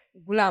домашарка.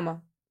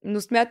 Голяма.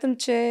 Но смятам,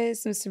 че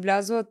съм си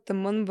влязла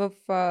тъмън в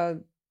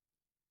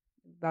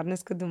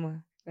варненска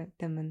дума.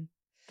 Тъмън.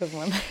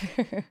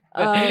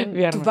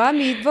 Това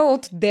ми идва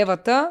от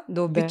девата,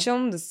 да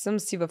обичам да съм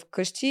си в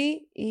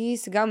къщи и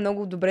сега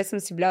много добре съм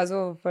си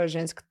влязла в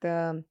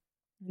женската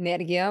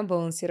енергия,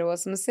 балансирала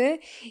съм се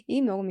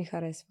и много ми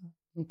харесва.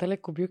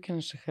 Наталия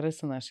Кобилкина ще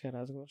хареса нашия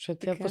разговор, защото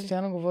тя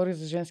постоянно говори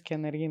за женски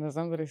енергии, не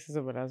знам дали си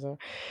забелязала.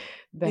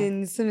 Да.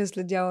 Не съм я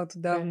следяла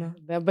отдавна.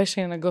 Да,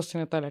 беше и на гости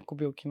Наталия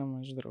Кобилкина,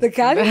 между другото.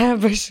 Така ли? Да,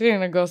 беше и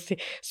на гости.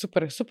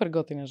 Супер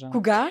готина жена.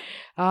 Кога?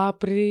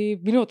 Преди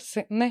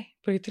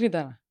 3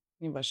 дена.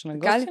 Ни беше на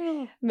гости,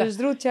 но... Между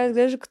другото, тя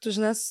изглежда като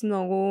жена с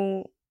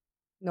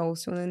много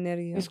силна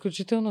енергия.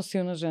 Изключително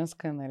силна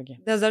женска енергия.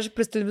 Да, даже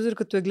през телевизор,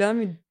 като я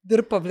гледам и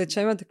дърпа,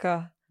 влече има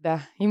така.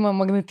 Да, има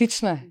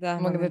магнетична. Да,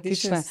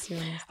 магнетична.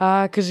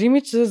 Кажи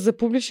ми, че за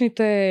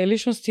публичните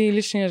личности и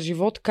личния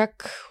живот,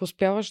 как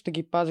успяваш да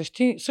ги пазиш?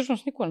 Ти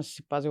всъщност никога не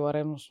си пазила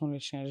ревностно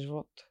личния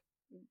живот.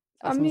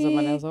 Аз съм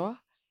забелязала.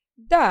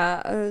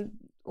 Да,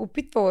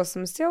 опитвала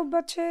съм се,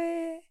 обаче...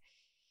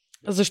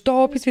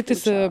 Защо опитите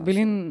са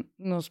били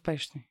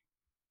неуспешни?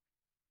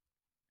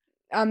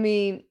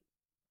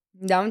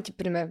 Давам ти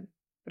пример.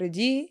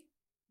 Преди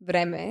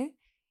време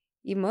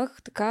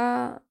имах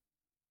така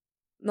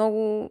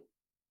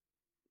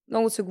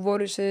много се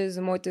говореше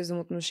за моите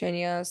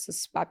взаимоотношения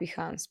с папи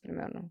Ханс,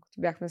 примерно,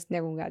 като бяхме с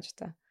него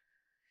гаджета.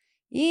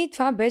 И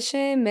това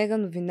беше мега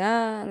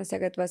новина,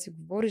 навсякъде това се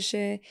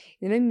говореше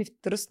и на мен ми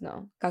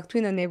втръсна, както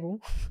и на него.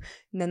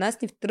 На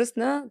нас ни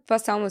втръсна това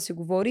само да се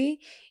говори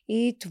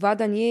и това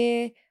да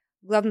ни е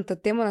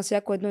главната тема на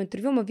всяко едно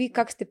интервю. Ма вие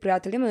как сте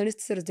приятели, нали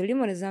сте се раздели,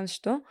 не знам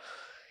защо.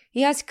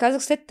 И аз си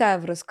казах, след тая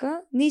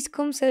връзка, не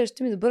искам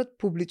следващите ми да бъдат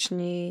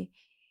публични.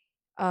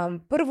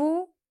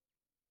 Първо,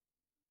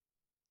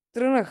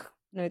 тръгнах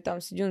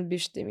там с един от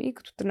бившите ми,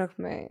 като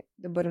тръгнахме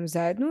да бъдем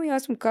заедно и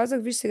аз му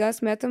казах, виж сега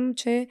смятам,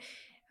 че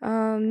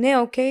не е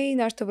окей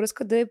нашата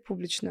връзка да е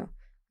публична.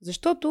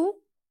 Защото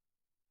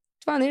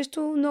това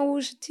нещо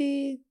много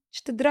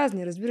ще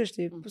дразни, разбираш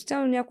ли?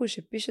 Постоянно някой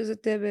ще пише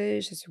за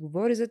тебе, ще си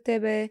говори за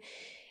тебе.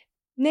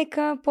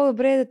 Нека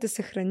по-добре е да те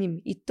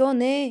съхраним. И то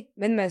не е,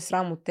 мен ме е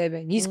срам от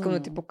тебе, не искам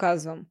да ти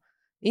показвам.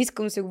 Не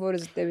искам да се говори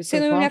за тебе.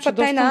 Сега имам някаква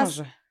тайна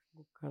аз.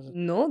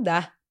 Но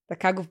да,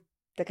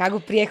 така го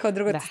приеха от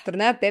другата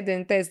страна, теб да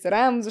не те е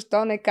срам,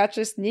 защо не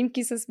качваш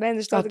снимки с мен,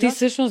 защо А ти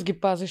всъщност ги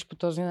пазиш по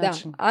този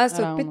начин. Да, аз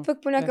се опитвах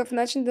по някакъв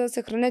начин да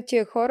съхраня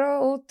тия хора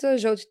от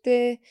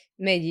жълтите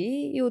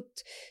медии и от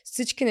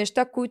всички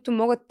неща, които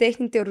могат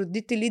техните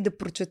родители да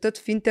прочетат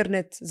в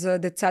интернет за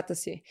децата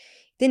си.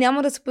 Те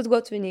няма да са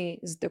подготвени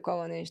за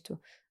такова нещо.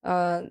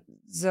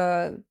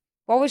 За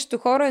повечето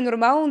хора е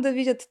нормално да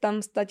видят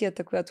там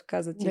статията, която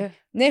каза ти. Yeah.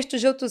 Нещо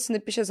жълто да се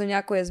напише за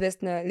някоя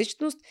известна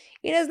личност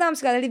и не знам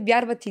сега дали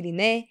вярват или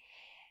не.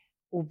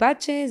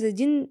 Обаче за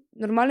един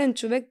нормален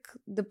човек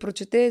да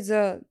прочете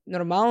за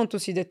нормалното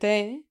си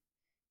дете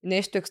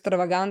нещо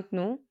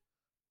екстравагантно,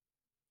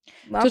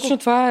 малко точно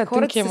това е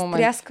тънкият момент.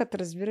 Хората се стряскат,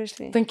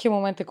 разбираш ли? Тънкият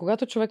момент е,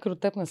 когато човек от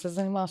теб не се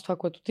занимава с това,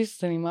 което ти се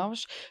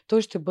занимаваш,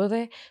 той ще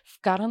бъде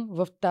вкаран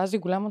в тази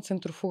голяма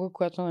центрофуга,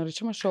 която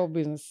наричаме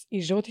шоу-бизнес.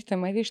 И жълтите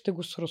медии ще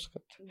го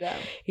срускат. Да.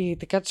 И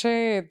така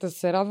че да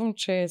се радвам,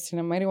 че си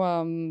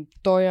намерила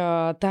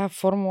тая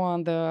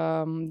формула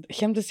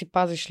хем да си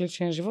пазиш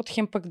личен живот,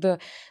 хем пък да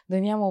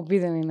няма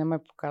обиден и не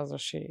ме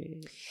показваш.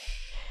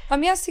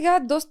 Ами аз сега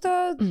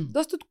доста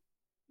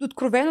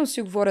откровено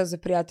си говоря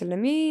за приятеля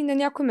ми. На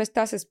някои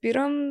места се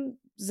спирам.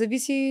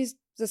 Зависи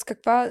с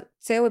каква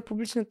цел е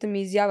публичната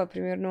ми изява.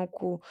 Примерно,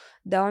 ако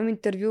давам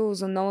интервю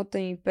за новата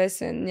ми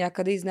песен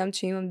някъде и знам,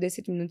 че имам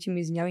 10 минути,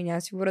 ми извинявам и няма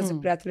да си говоря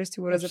за приятеля, ще си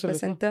говоря за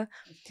песента.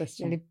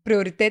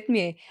 Приоритет ми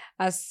е.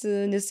 Аз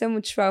не съм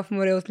отишла в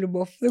море от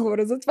любов да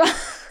говоря за това.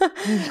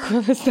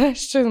 Никога не знаеш,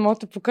 че не мога да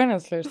те поканя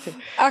следващия.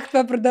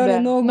 Това предаване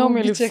много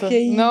ми липса.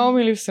 Много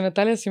ми липса.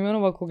 Наталия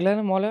Симеонова, ако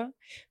гледа, моля,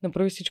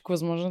 направи всичко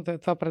възможно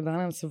това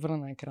предаване да се върне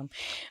на екран.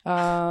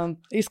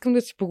 Искам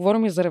да си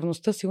поговорим и за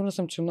ревността. Сигурна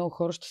съм, че много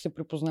хора ще се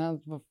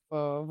припознаят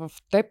в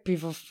теб и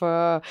в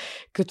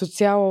като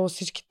цяло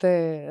всичките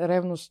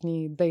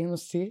ревностни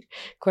дейности.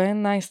 Кое е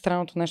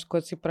най-странното нещо,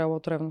 което си правила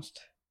от ревност?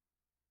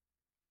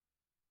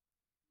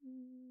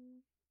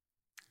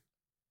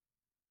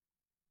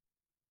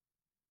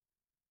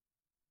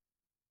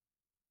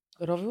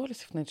 Ровила ли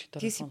си в нечи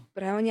телефон? Ти си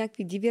правила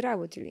някакви диви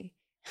работи ли?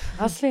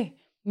 Аз ли?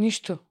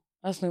 Нищо.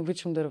 Аз не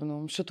обичам да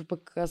ревнувам, защото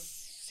пък аз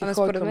си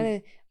според мен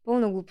е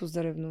пълна глупост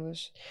да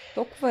ревнуваш.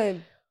 Толкова е...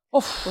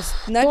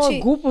 Това е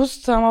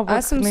глупост, ама пък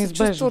аз съм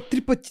неизбежно. се чувствала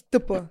 3 пъти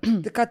тъпа.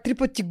 Така 3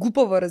 пъти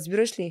глупава,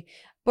 разбираш ли?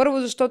 Първо,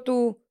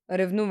 защото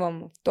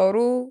ревнувам.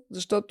 Второ,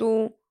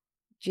 защото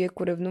ти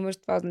ако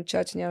ревнуваш, това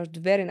означава, че нямаш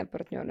доверие на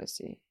партньора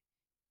си.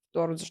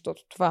 Второ,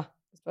 защото това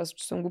се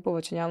чувствам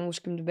глупава, че нямам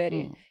ушким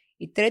доверие.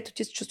 И трето,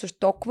 ти се чувстваш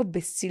толкова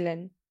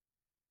безсилен.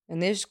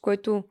 Нещо,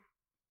 което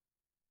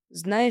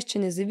знаеш, че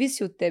не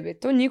зависи от тебе.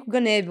 То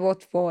никога не е било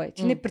твое.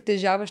 Ти не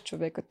притежаваш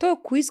човека. То,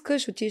 ако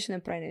искаш, отидеш да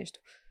направи нещо.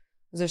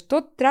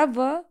 Защо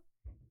трябва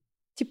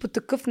ти по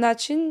такъв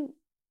начин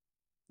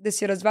да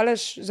си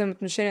разваляш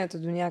взаимоотношенията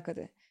до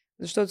някъде?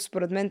 Защото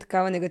според мен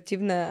такава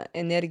негативна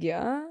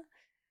енергия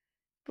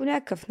по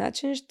някакъв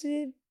начин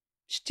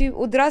ще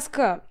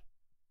отраска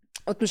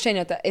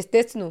отношенията.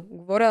 Естествено,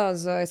 говоря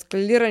за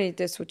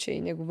ескалираните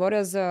случаи. Не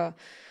говоря за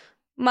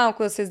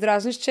малко да се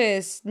издразниш,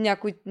 че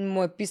някой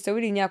му е писал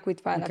или някой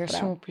това е направил. Как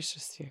ще му пише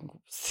си?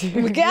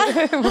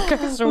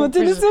 Ма ти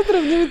не си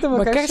отравнимите,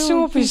 как ще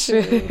му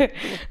пише?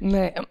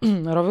 Не,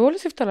 робила ли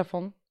си в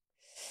телефон?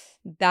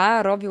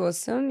 Да, робила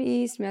съм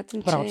и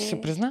смятам, Право, че... ти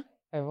се призна?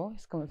 Ево,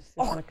 искам да ти се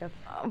накат.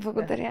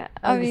 Благодаря.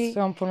 Аз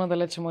да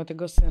по-надалече, моите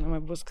гости не ме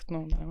блъскат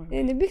много.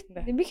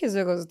 Не бих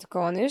излагал за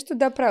такова нещо.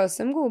 Да, правил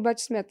съм го,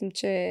 обаче смятам,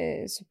 че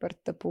е супер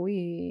тъпо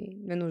и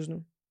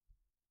ненужно.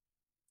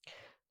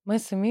 Ме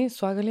са ми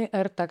слагали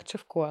AirTag-че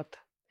в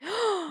колата.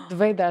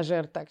 2 даже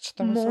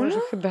AirTag-чета ме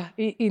сложиха. Да.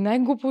 И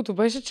най-глупото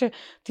беше, че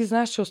ти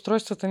знаеш, че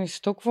устройствата ни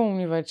са толкова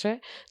умни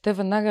вече, те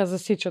веднага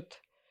засичат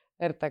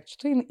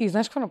AirTag-чето. И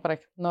знаеш какво направих?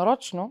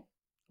 Нарочно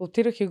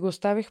отидох и го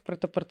оставих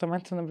пред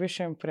апартамента на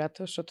бившия ми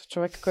приятел, защото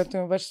човека, който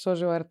ми беше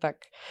сложил AirTag,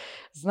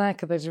 знае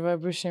къде живее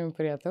бившия ми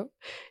приятел.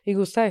 И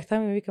го оставих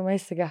там и викам,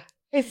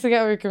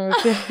 сега викаме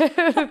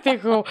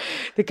тихо.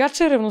 Така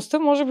че ревността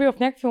може би в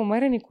някакви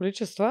умерени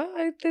количества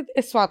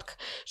е сладка.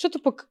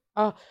 Защото пък,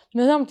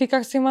 не знам ти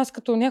как си има, аз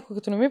като някой,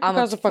 като не ми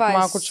показва пък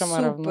малко, че ме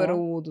ревнува. Супер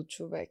лудо,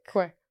 човек.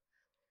 Кое?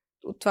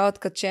 От това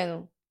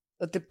откачено.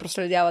 Да те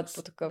проследяват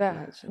по такъв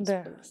начин.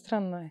 Да,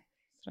 странно е.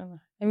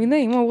 Еми не,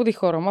 има луди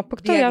хора, ма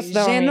пък той аз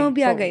давам. Жено,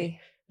 бягай.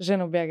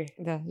 Жено, бягай.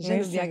 Да,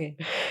 жено, бягай.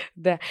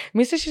 Да.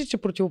 Мислиш ли, че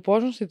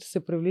противоположностите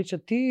се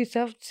привличат? Ти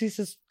сега си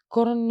с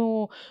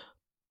коренно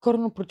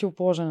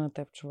противоположен на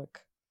теб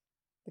човек.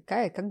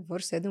 Така е, как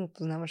говориш, да му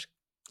познаваш.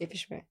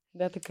 Епиш ме.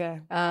 Да, така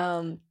е.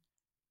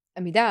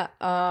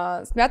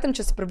 Смятам,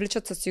 че се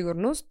привличат със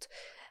сигурност.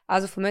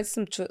 Аз в момента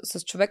съм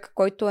с човек,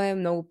 който е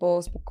много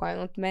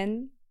по-спокоен от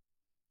мен,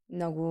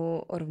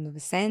 много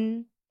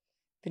равновесен.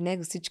 При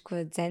него всичко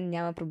е дзен,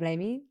 няма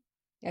проблеми.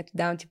 Ето,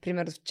 давам ти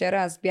пример от вчера.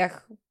 Аз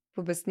бях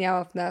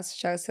обясняла в нас,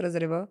 ще се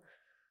разрева.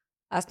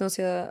 Аз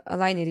нося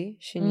лайнери,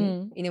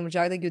 шини, и не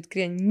можах да ги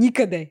открия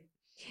никъде.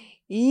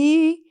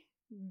 И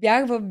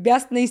бях в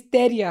бясна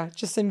истерия,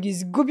 че съм ги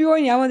изгубила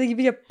и няма да ги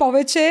видя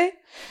повече.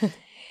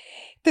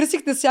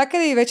 търсих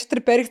навсякъде и вече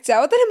треперих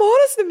цялата. Не мога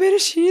да се намеря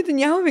шините,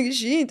 нямаме ги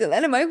шините.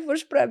 Леле, майко, какво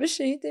ще правя без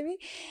шините ми?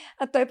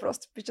 А той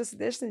просто пича,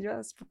 седеш на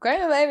дивана.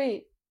 Спокойно,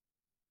 беби.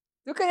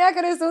 Тук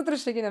някъде за утре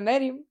ще ги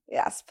намерим. И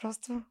аз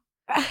просто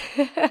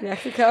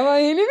бях такава,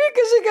 или ми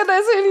кажи къде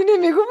са, или не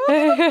ми го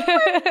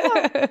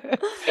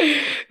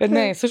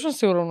Не, всъщност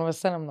си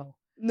уравновесена много.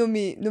 Но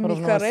ми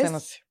харесва.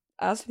 Си.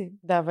 Аз ли?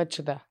 Да,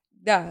 вече да.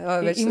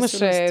 Да, вече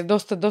имаше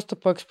доста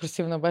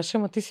по-експресивна беше,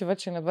 ама ти си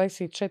вече на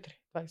 24.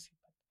 25.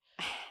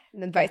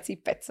 На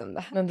 25 съм,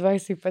 да. На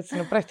 25 си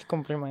направих ти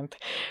комплимент.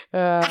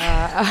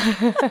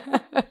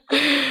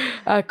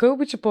 Кой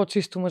обича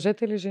по-чисто,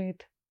 мъжете или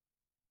жените?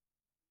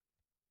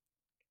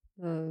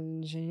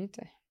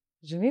 Жените.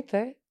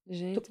 Жените?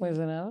 Тук ме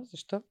изненада.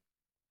 Защо?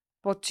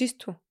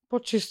 По-чисто.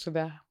 По-чисто,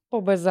 да.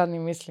 По-без задни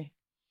мисли.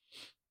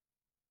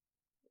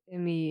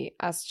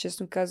 Аз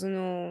честно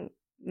казано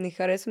не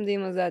харесвам да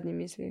има задни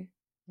мисли.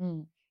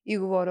 И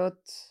говоря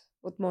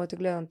от моята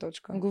гледна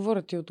точка.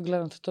 Говоря ти от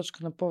гледната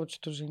точка на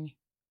повечето жени.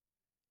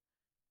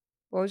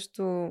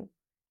 Повечето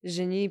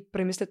жени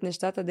премислят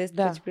нещата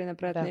 10 пъти преди да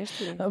направят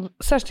нещо.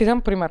 Сега ще ти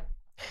дам пример.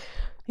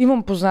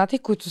 Имам познати,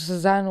 които са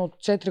заедно от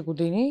 4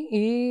 години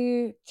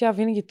и тя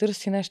винаги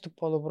търси нещо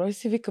по-добро и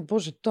си вика,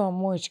 боже, той е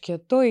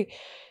моечкия, той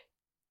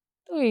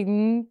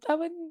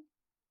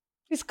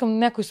искам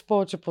някой с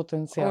повече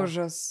потенциал.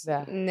 Ужас.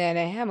 Да.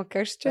 Не, ама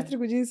как ще 4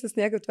 години с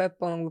някакъв? Това е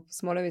пълна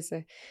глупост, моля ви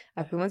се.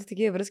 Ако имате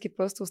такива връзки,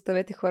 просто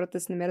оставете хората да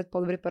се намерят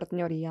по-добри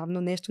партньори.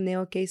 Явно нещо не е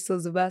окей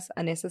с вас,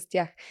 а не с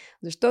тях.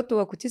 Защото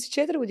ако ти си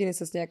 4 години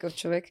с някакъв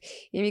човек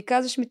и ми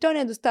казваш, той не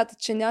е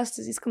достатъчен, аз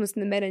искам да се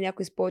намеря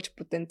някой с повече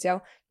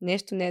потенциал,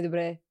 нещо не е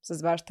добре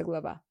с вашата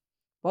глава.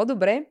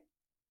 По-добре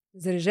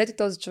зарежете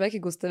този човек и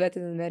го оставете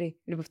да намери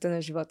любовта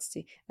на живота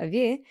си. А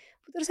вие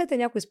потърсете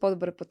някой с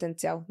по-добър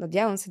потенциал.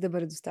 Надявам се да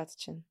бъде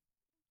достатъчен.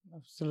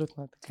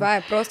 Абсолютно така. Това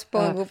е просто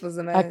пълна глупост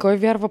за мен. А кой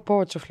вярва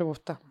повече в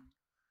любовта?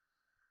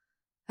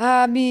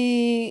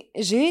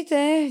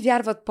 Жените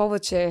вярват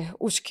повече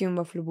ушки им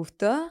в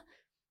любовта,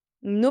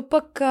 но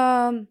пък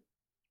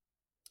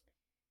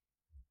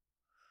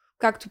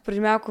както преди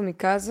малко ми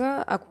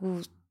каза, ако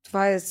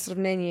това е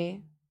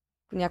сравнение,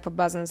 някаква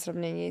база на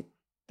сравнение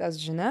тази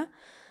жена,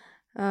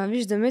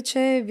 виждаме,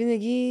 че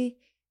винаги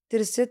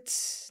търсят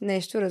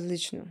нещо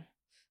различно.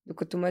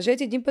 Докато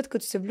мъжете един път,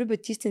 като се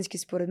влюбят истински,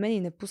 според мен, и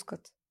не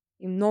пускат.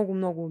 И много,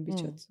 много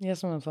обичат. Аз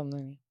съм на това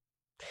мнение.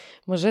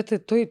 Мъжете,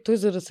 той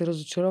за да се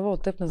разочарова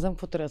от теб, не знам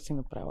какво трябва да си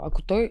направил.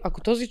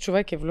 Ако този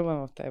човек е влюбен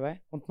в тебе,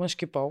 от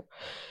мъжки пол,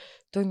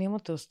 той няма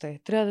да остане.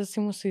 Трябва да си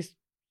му се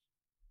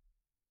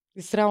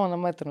изстряла на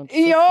метърното.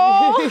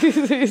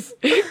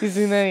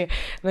 Извинение.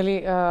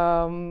 Нали,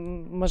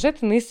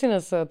 мъжете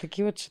наистина са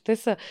такива, че те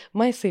са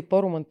май са и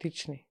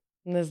по-романтични.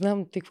 Не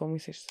знам ти какво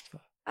мислиш за това.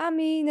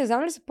 Не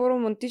знам ли са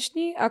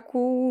по-романтични, ако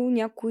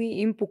някой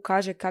им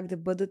покаже как да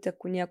бъдат,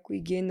 ако някой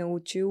ги е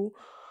научил,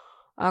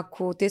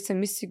 ако те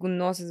сами си го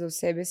носят за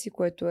себе си,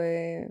 което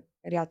е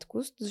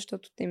рядкост,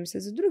 защото те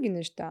мислят за други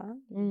неща.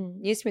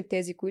 Ние сме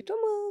тези, които,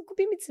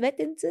 купи ми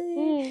цветенце,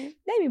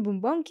 дай ми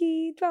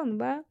бомбонки,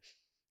 това.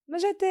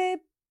 Мъжете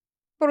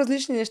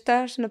по-различни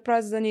неща ще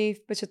направят, за да ни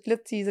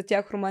впечатлят и за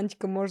тях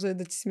романтика може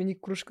да ти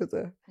смени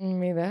кружката.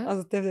 Да. А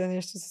за теб да е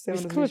нещо съвсем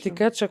различно. Искам да ти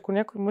кажа, че ако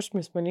някой мъж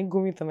ми смени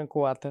гумите на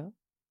колата,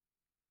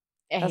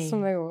 аз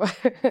съм него.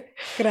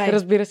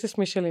 Разбира се, с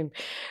Мишелин.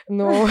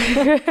 Но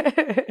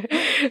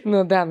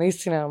да,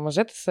 наистина,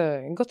 мъжете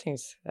са готини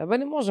са.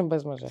 Не можем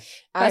без мъже.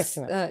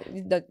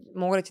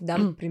 Мога да ти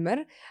дам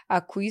пример.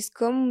 Ако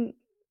искам,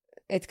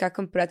 така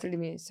към приятели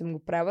ми съм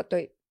го правя,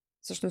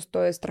 всъщност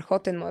той е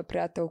страхотен мой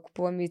приятел,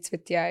 купува ми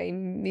цветя и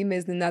ме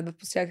изненадва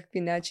по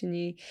всякакви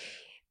начини.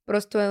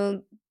 Просто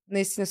е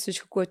наистина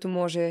всичко, което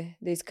може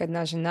да иска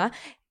една жена.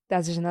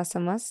 Тази жена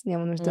съм аз,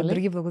 няма нужда от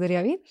други,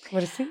 благодаря ви.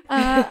 Мерси.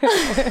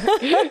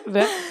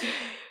 Да.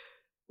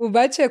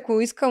 Обаче,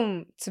 ако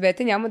искам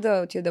цвете, няма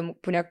да отида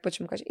по някой път,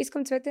 ще му кажа,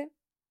 искам цвете,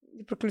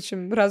 да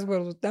приключим разговор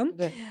от там.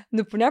 Да.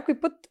 Но по някой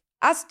път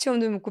аз отивам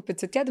да му купя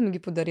цветя, да ми ги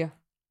подаря.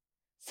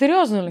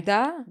 Сериозно ли?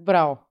 Да.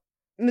 Браво.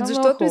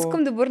 Защото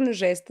искам да върна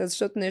жеста,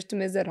 защото нещо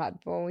ме е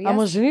зарадвало.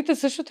 Ама жените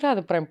също трябва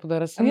да правим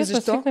подаръци. Ние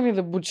сме свикнали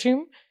да бучим,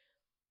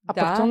 а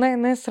пък то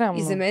не е срамно.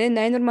 И за мен е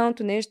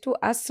най-нормалното нещо,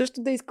 аз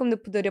също да искам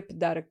да подаря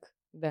подарък.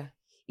 Да.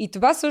 И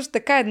това също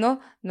така е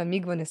едно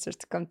намигване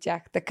също към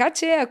тях. Така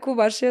че, ако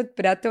вашият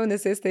приятел не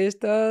се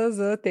среща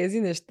за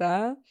тези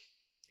неща,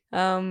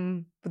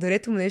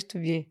 подарете му нещо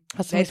вие.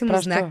 Аз съм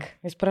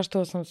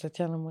изпращала съм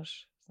цветя на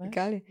мъж.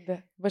 Така ли? Да,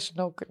 беше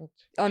много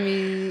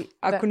крънче.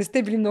 Ако не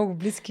сте били много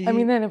близки...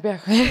 Не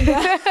бях. Не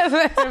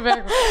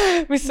бях.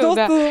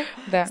 Доста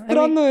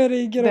странно е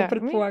реагирал,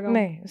 предполагам.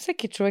 Не,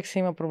 всеки човек си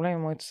има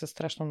проблеми, моите са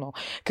страшно много.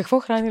 Какво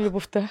храни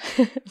любовта?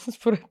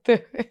 Според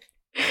теб.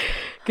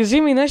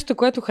 Кажи ми нещо,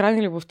 което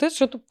храни любовта,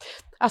 защото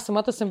аз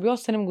самата съм била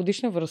 7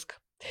 годишна връзка.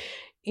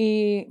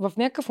 И в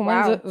някакъв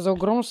момент, за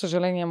огромно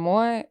съжаление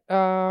мое,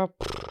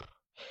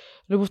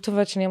 любовта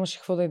вече нямаше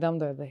какво да й дам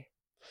да яде.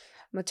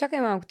 Ма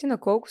чакай малко, ти на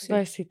колко си?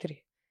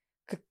 23.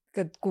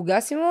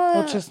 Кога си има?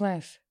 От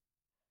 16.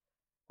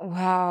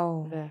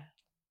 Вау. Да.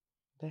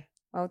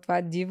 Това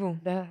е диво.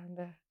 Да.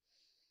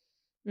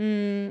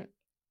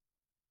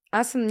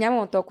 Аз съм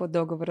нямала толкова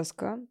дълга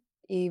връзка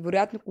и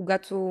вероятно,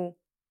 когато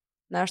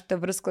нашата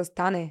връзка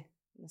стане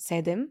на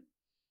 7,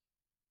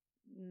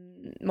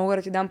 мога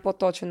да ти дам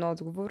по-точен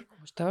отговор.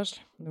 Оставаш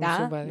ли?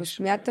 Да, но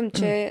смятам,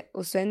 че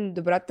освен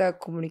добрата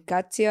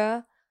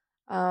комуникация,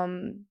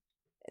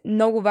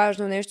 много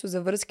важно нещо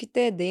за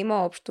връзките е да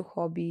има общо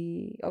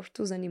хоби,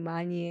 общо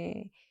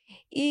занимание.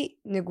 И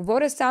не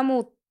говоря само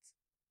от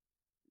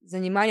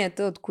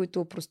заниманията, от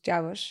които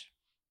опростяваш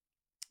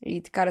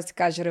и така да се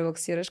каже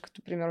релаксираш,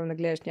 като примерно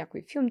нагледаш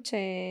някой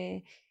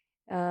филмче,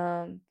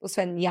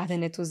 освен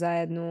яденето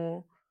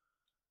заедно,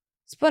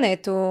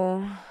 спането.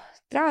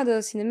 Трябва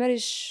да си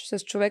намериш с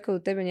човека до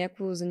тебе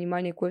някакво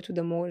занимание, което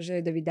да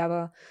може да ви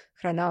дава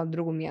храна от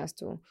друго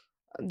място,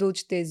 да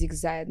учите език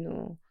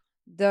заедно,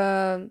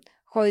 да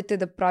ходите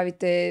да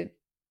правите,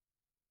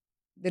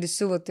 да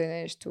рисувате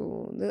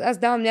нещо. Аз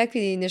давам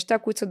някакви неща,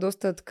 които са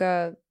доста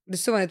така...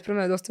 Рисуването,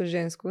 примерно, е доста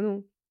женско,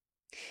 но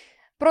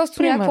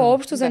просто някакво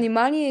общо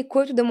занимание,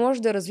 което да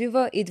може да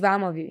развива и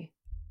двама ви.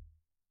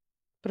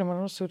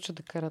 Примерно се учат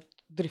да карат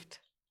дрифт.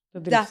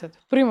 Да дрифтят.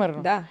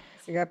 Примерно. Да.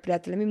 Сега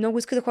приятеля ми много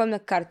иска да ходим на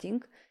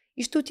картинг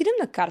и ще отидем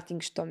на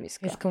картинг, що ми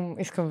иска.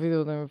 Искам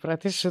видео да ми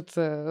пратиш от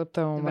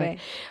този момент.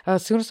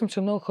 Сигурно съм,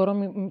 че много хора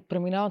ми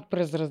преминават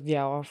през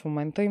раздяла в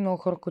момента и много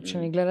хора, които ще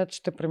ни гледат,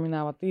 ще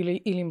преминават.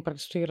 Или им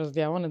предстои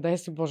раздяла. Не дай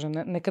си Боже,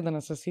 нека да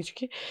не са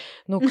всички.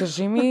 Но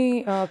кажи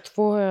ми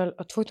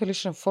твоята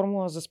лична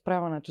формула за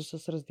справянето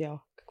с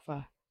раздяла.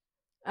 Каква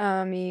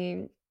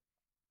е?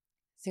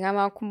 Сега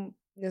малко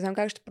не знам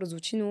как ще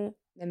прозвучи, но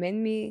на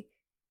мен ми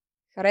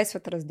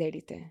харесват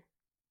разделите.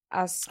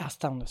 Аз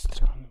там не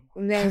стрелвам.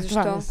 Не, защо?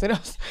 Това не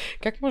сериозно.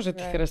 Как може да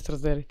ти харесат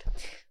разделите?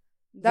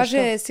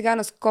 Даже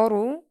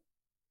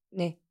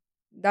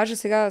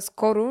сега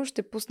скоро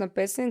ще пусна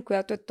песен,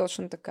 която е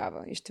точно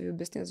такава. И ще ви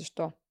обясня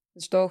защо.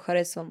 Защо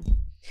харесвам.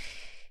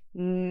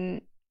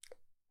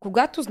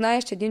 Когато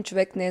знаеш, че един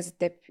човек не е за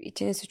теб и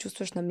ти не се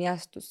чувстваш на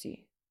мястото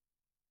си,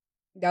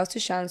 дал си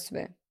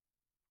шансове,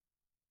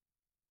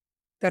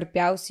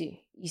 търпял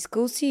си,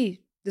 искал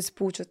си да се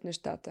получат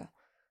нещата,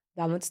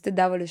 дамата сте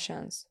давали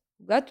шанс.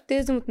 Когато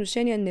тези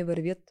отношения не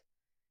вървят,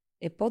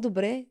 е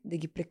по-добре да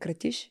ги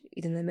прекратиш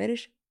и да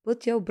намериш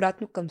пътя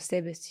обратно към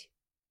себе си.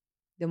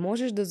 Да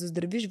можеш да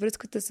заздравиш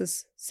връзката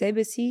с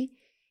себе си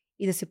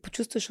и да се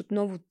почувстваш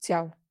отново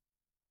цял.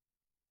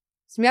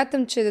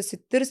 Смятам, че да се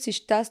търси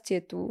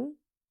щастието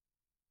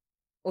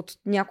от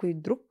някой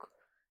друг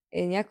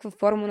е някаква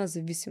форма на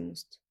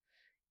зависимост.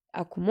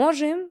 Ако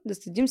можем да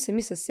следим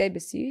сами със себе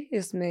си и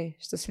да сме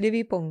щастливи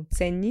и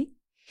пълноценни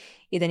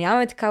и да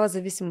нямаме такава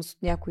зависимост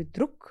от някой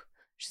друг,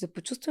 ще се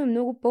почувстваме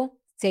много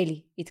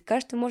по-цели и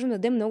така ще можем да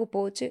дадем много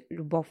повече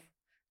любов.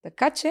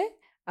 Така че,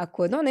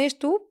 ако едно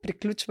нещо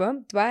приключва,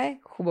 това е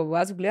хубаво.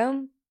 Аз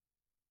гледам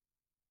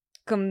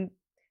към...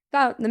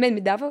 Това на мен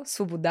ми дава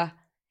свобода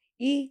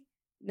и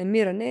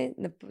намиране,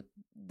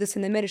 да се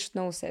намериш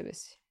отново себе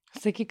си.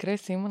 Всеки край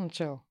си има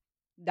начало.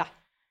 Да.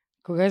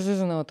 Кога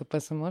излезе новата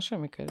песен? Можеш да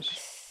ми кажеш?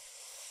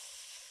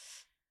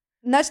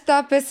 Значи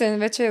тази песен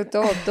вече е от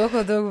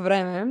толкова дълго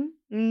време,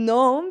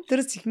 но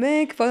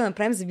търсихме какво да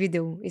направим за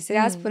видео. И сега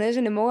аз,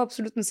 понеже не мога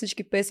абсолютно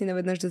всички песни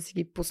наведнъж да си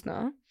ги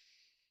пусна,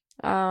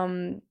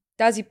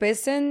 тази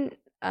песен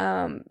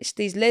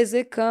ще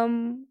излезе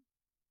към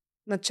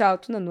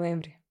началото на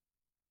ноември.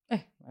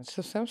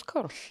 Съвсем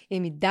скоро.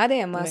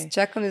 Ама аз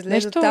чакам да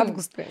излезе от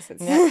август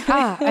месец.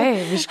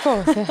 Виж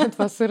какво,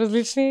 това са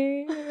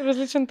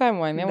различен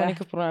таймлайн, няма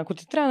никакъв проблем. Ако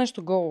ти трябва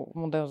нещо гол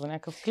модел за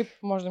някакъв клип,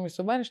 може да ми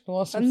се обадиш, но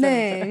 8-7.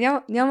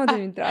 Не, няма да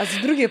ми трябва.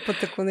 За другия път,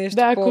 ако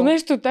нещо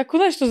ако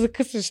нещо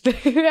закъсаш,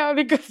 няма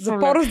никакъв проблем. За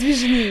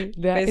по-раздвижени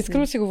песни.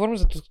 Искам да си говорим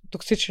за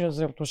токсични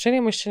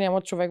взаимоотношения. Мисля, че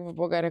няма човек в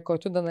България,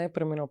 който да не е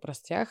преминал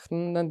през тях.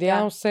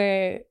 Надявам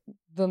се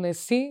да не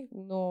си,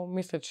 но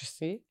мисля, че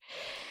си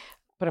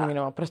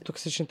преминала през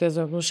токсичните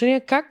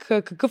взаимоотношения.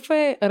 Какъв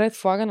е ред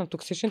флага на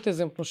токсичните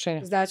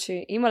взаимоотношения?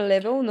 Значи, има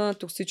левел на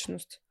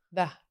токсичност.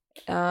 Да.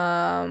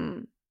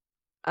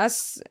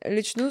 Аз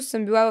лично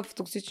съм била в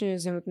токсични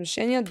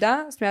взаимоотношения.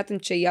 Да, смятам,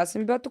 че и аз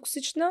съм била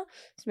токсична.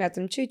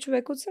 Смятам, че и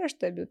човек от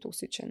среща е бил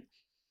токсичен.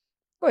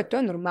 Което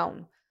е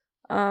нормално.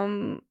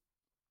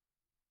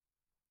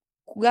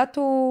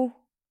 Когато...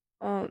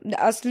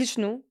 аз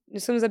лично не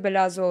съм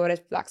забелязала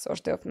ред флагс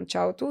още в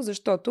началото,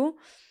 защото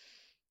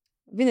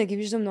винаги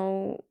виждам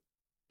много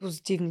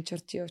позитивни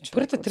черти в човека.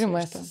 Първите 3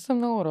 месеца са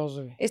много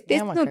розови.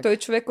 Естествено, той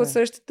човек от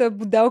същата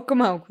будалка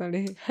малко,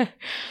 нали?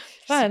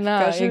 Това е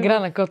една игра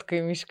на котка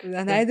и мишка.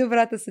 Да,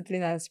 най-добрата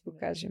светлина да си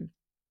покажем.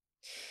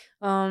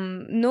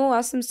 Но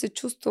аз съм се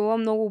чувствала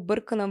много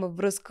объркана във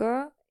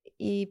връзка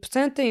и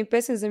последната ми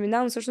песен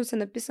Заминавам всъщност е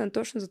написана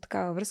точно за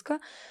такава връзка,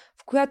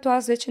 в която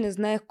аз вече не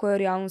знаех кое е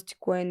реалност и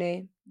кое не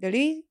е.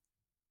 Дали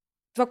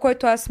това,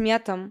 което аз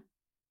смятам,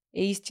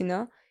 е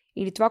истина,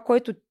 или това,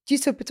 което ти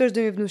се опитваш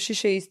да ми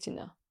внушиш, е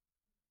истина.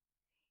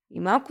 И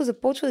малко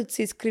започва да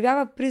се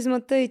изкривява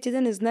призмата и ти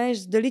да не знаеш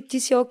дали ти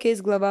си окей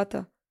с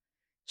главата.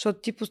 Защото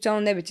ти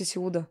постоянно ти си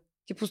луда.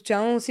 Ти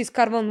постоянно си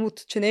изкарван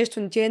луд, че нещо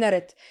не ти е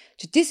наред,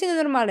 че ти си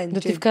ненормален. Да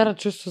ти вкара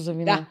чувство за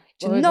вина. Да,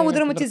 че много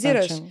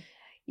драматизираш.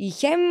 И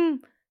хем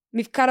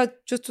ми вкара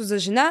чувство за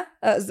жена,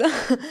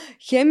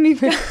 хем ми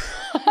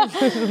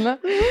вкара...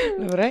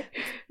 Добре.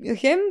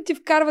 Хем ти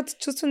вкарват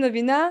чувство на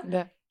вина,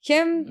 да.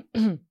 Хем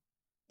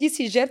ти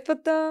си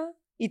жертвата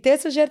и те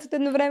са жертвата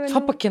едновременно.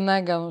 Това пък е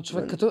най-гадно,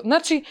 човек.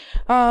 Значи,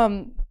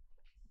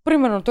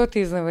 примерно, той те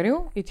е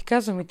изневерил и ти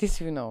казвам, и ти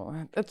си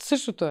виновен.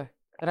 Същото е.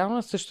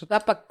 Равно същото. Да,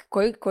 пак,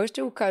 кой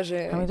ще го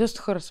каже? Ами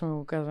доста хора са ми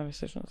го казали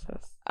всъщност.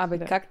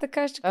 Да. Как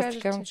така ще кажеш? Аз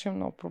ти казвам, че е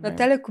много проблем.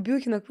 Наталя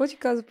Кобилхина, какво ти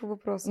каза по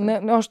въпроса?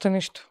 Не, още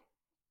нищо.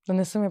 Да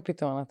не съм я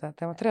питала на тази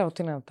тема. Трябва да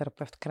отида на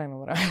терапевт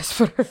крайно време.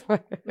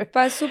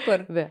 Това е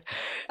супер. Да.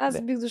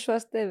 Аз бих дошла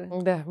с тебе.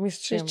 Да,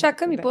 мисля, че... Ще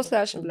чакам и после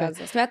аз ще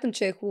вляза. Смятам,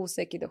 че е хубаво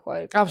всеки да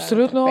ходи.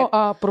 Абсолютно.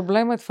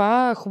 Проблем е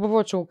това. Хубаво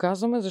е, че го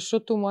казваме,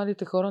 защото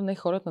младите хора не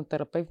ходят на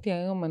терапевти,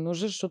 а имаме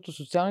нужда, защото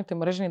социалните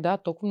мрежи ни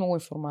дават толкова много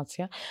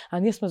информация, а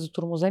ние сме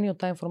затормозени от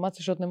тази информация,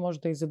 защото не може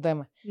да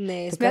изядеме.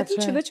 Не, смятам,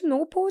 че вече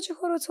много повече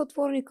хора са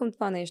отворени към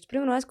това нещо.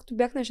 Примерно, аз като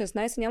бях на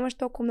 16, нямаш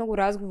толкова много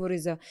разговори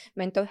за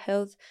mental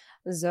health,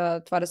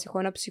 за това да си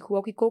ходи на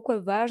психолог и колко е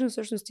важно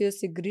всъщност ти да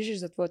се грижиш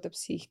за твоята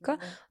психика,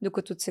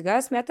 докато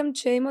сега смятам,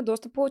 че има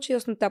доста повече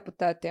яснота по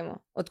тая тема,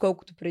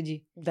 отколкото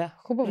преди. Да,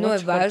 хубаво. Но е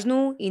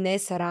важно и не е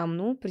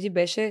срамно. Преди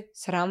беше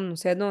срамно.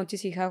 Все едно ти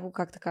си хако,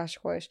 как така ще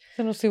ходиш.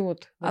 Се носи луд.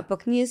 Да. А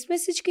пък ние сме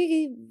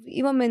всички,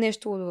 имаме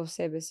нещо в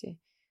себе си.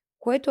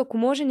 Което ако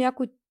може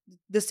някой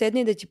да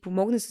седне и да ти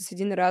помогне с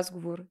един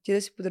разговор, ти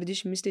да си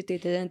подредиш мислите и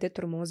те да не те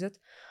тормозят,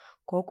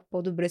 колко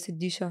по-добре се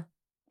диша.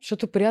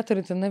 Защото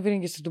приятелите не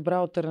винаги са добра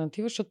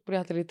алтернатива, защото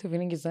приятелите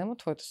винаги заемат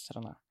твоята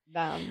страна.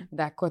 Да.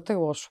 Да, което е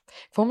лошо.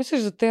 Какво мислиш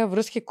за тези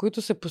връзки,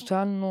 които се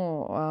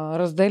постоянно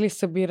раздели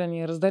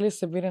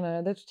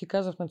събиране, дето ти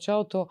казах в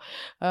началото,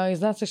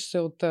 изнасяш се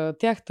от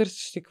тях,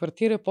 търсиш си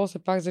квартира, после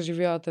пак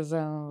заживявате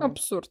за...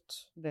 Абсурд.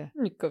 Да.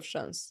 Никакъв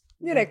шанс.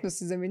 Директно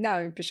си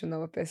заминавам и пиша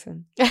нова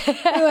песен.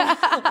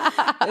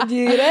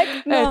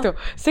 Директно. Ето,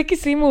 всеки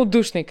си има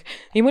отдушник.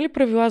 Има ли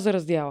правила за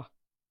раздяла?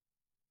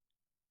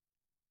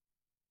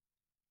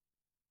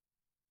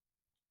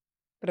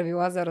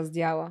 Правила за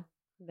раздяла.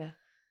 Да.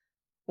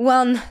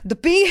 One, the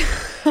P.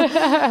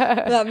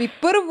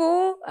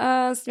 Първо,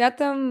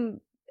 смятам,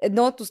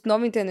 едно от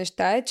основните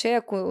неща е, че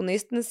ако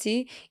наистина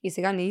си, и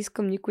сега не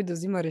искам никой да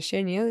взима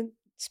решение,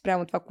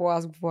 спрямо това, което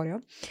аз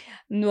говоря,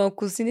 но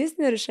ако си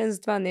наистина решен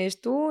за това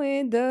нещо,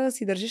 е да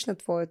си държиш на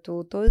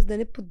твоето, т.е. да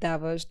не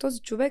подаваш.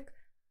 Този човек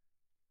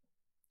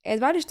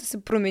едва ли ще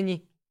се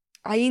промени.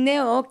 А и не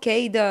е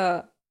окей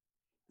да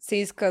се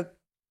иска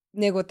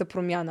неговата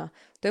промяна.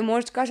 Той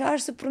може да каже,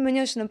 аз ще се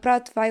променя, ще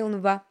направя това и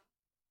онова.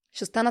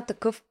 Ще стана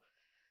такъв.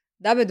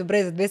 Да бе,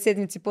 добре, за 2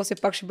 седмици, после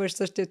пак ще бъдеш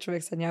същия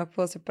човек, са няма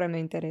какво да се правим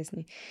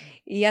интересни.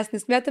 И аз не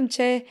смятам,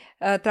 че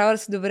трябва да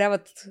се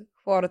доверяват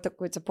хората,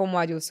 които са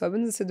по-млади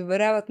особено, да се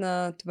доверяват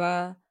на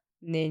това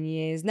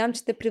мнение. Знам, че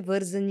сте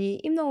привързани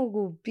и много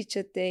го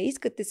обичате,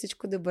 искате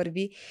всичко да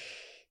върви,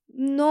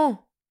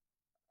 но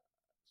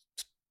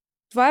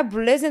това е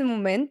болезнен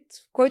момент,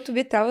 в който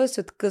вие трябва да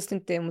се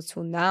откъснете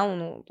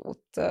емоционално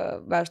от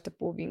вашата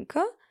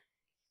половинка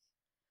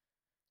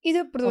и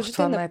да продължите.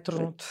 Това не е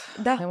трудното.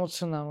 Да.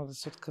 Емоционално да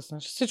се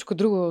откъснеш. Всичко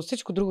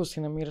друго си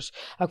намираш.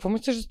 А какво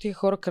мислиш за тия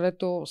хора,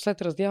 където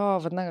след раздяла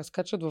веднага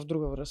скачат в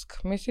друга връзка?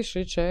 Мислиш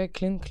ли, че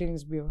клин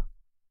избива?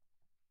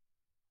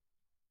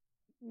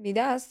 И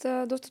да, аз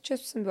доста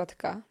често съм била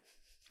така.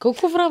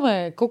 Колко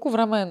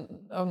време е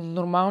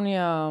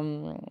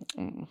нормално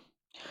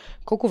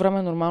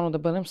да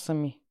бъдем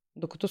сами,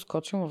 докато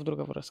скочим в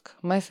друга връзка?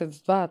 Месец,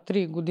 2,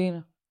 3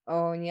 година?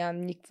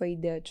 Нямам никаква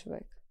идея,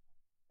 човек.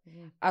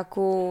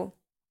 Ако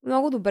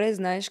много добре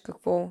знаеш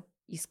какво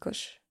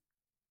искаш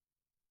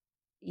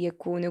и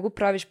ако не го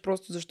правиш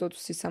просто защото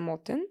си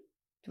самотен,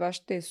 това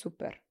ще е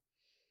супер.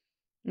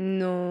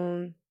 Но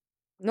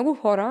много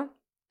хора,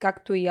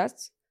 както и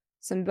аз,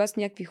 съм била с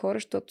някакви хора,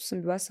 защото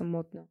съм била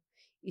самотна.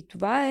 И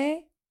това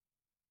е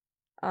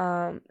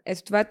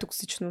това е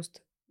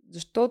токсичност.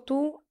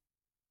 Защото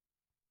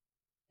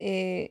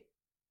е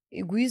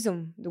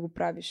егоизъм да го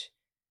правиш.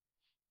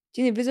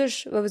 Ти не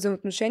влизаш в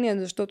взаимоотношения,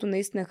 защото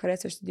наистина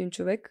харесваш един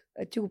човек,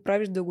 а ти го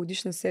правиш да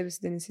годиш на себе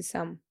си, да не си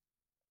сам.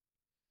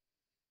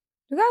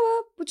 Тогава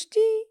почти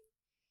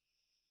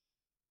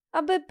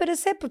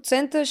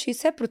 50%,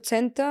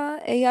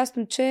 60% е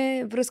ясно,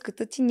 че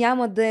връзката ти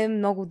няма да е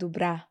много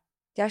добра.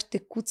 Тя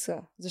ще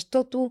куца,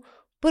 защото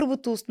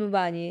първото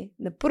основание,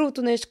 на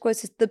първото нещо, което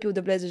си стъпил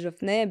да влезеш в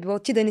нея, е било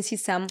ти да не си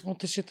сам.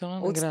 Утешителна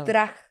от награда.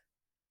 Страх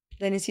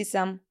да не си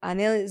сам, а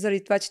не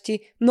заради това, че ти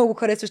много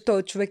харесваш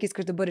този човек и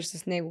искаш да бъдеш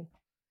с него.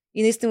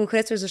 И наистина го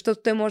харесваш,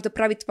 защото той може да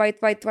прави това и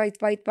това и това и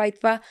това и това и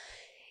това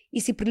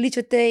и си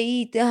приличате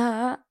и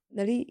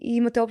нали? И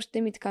имате общи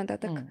теми и така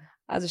нататък.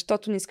 А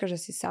защото не искаш да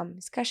си сам.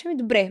 Искаш ми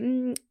добре,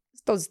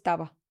 с този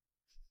става.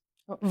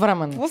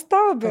 Временно. Какво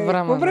става, бе?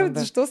 Временно, да.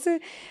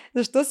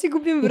 Защо си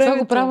губим времето?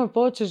 времето? И това го правим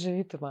повече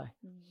жените, май.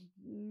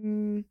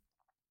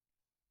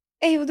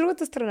 От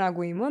другата страна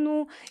го има,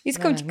 но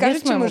искам да кажа,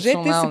 че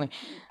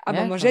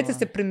мъжете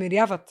се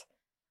примиряват.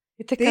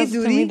 И те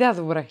казват, ми да,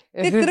 добре.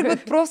 Те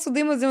тръгват просто да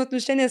имат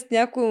взаимоотношения с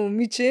някое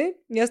момиче.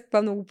 И аз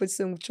това много пъти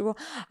съм го чувала.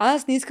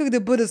 Аз не исках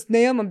да бъда с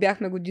нея, ама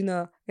бяхме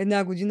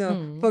една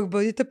година пък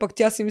бъдите, пък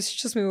тя си мисли,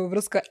 че сме във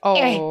връзка.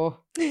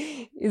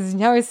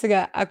 Извинявай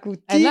сега, ако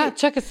ти...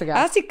 чакай сега.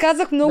 Аз си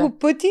казах много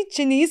пъти,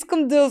 че не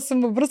искам да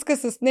съм във връзка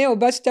с нея,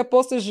 обаче тя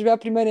после живя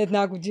при мен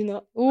 1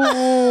 година.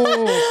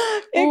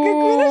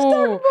 Какви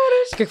неща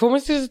говориш? Какво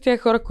мислиш за тези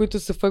хора, които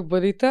са фък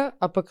бъдита,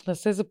 а пък не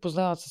се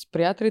запознават с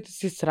приятелите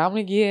си,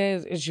 срамни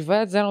ги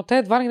живеят заедно? Те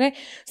едва ли не,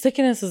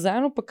 всеки ден са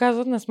заедно, пък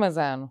казват не сме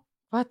заедно.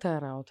 Това е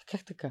тая работа.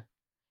 Как така?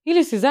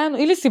 Или си заедно,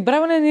 или си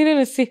бременен, или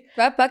не си.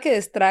 Това пак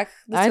е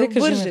страх да се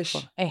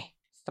обвържеш.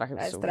 Страх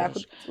да се страх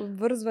от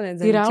обвързване,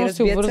 да ти не ти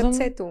разбият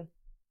сърцето.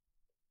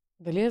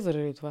 Дали е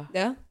заради това?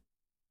 Да.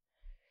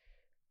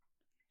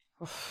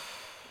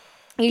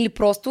 Или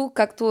просто,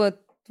 както е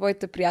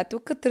твоята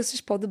приятелка,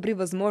 търсиш по-добри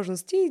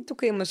възможности и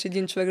тук имаш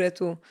един човек,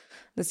 където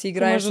да си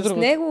играеш с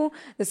него,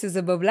 да се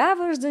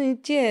забавляваш, да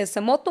не ти е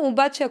самотно,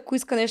 обаче ако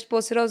иска нещо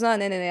по-сериозно,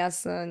 не,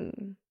 аз не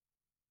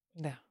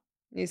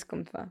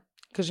искам това.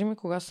 Кажи ми,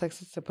 кога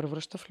сексът се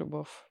превръща в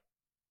любов?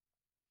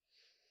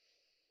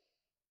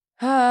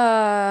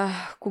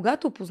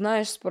 Когато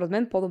опознаеш, според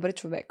мен, по-добре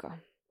човека.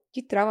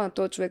 Ти трябва на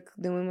този човек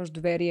да му имаш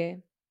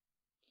доверие,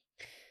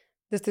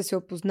 да сте се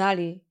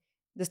опознали,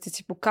 да сте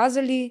си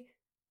показали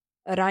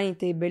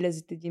раните и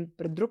белезите един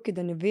пред друг и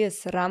да не ви е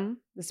срам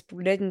да се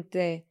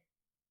погледнете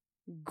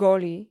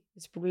голи,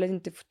 да се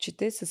погледнете в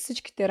очите с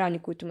всичките рани,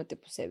 които имате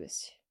по себе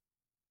си.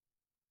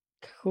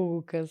 Какво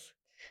го каза?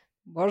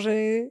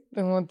 Боже...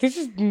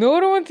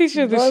 Много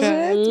романтична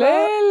душа.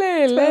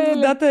 Леле. Това е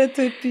водата,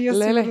 ето е пия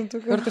сигурно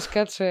тук. Хората ще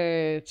кажат,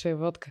 че е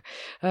водка.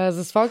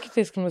 За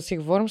свалките искам да си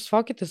говорим.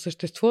 Свалките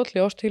съществуват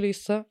ли още или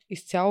са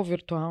изцяло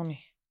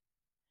виртуални?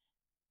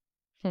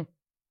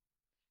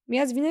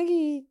 Аз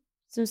винаги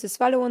съм се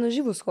сваляла на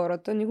живо с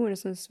хората. Никога не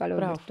съм се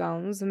сваляла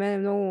виртуално. За мен е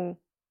много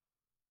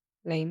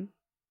лейм.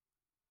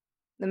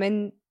 На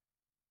мен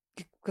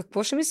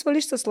какво ще ми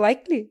свалиш? С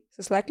лайк ли?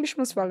 С лайк ли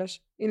ще ме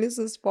сваляш? Или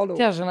с фолоу?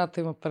 Тя жената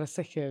има 50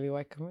 000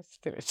 лайка.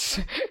 Мислите ли,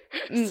 че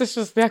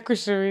всъщност някой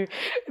ще ми...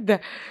 Да.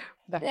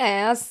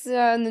 Не, аз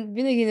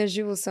винаги на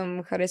живо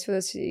съм харесвала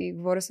да си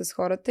говоря с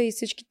хората и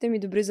всичките ми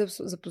добри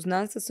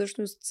запознанства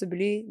всъщност са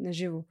били на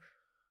живо.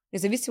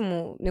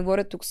 Независимо, не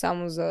говоря тук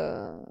само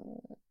за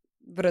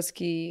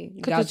връзки,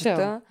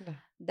 гаджета.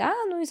 Да,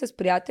 но и с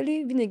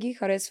приятели винаги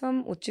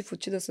харесвам очи в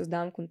очи да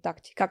създавам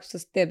контакти, както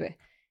с тебе.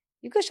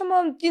 И кажеш,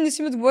 ама ти не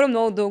си ми отговоря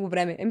много дълго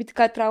време.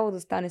 Така е трябвало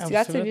да стане.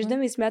 Сега се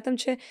виждам и смятам,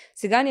 че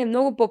сега ни е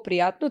много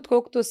по-приятно,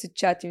 отколкото да се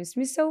чатим. В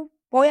смисъл,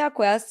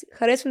 по-яко. Аз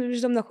харесвам да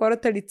виждам на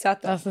хората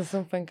лицата. Аз не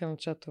съм фенка на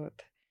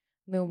чатовете.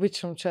 Не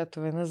обичам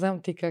чатове. Не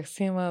знам ти как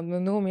си, ама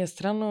много ми е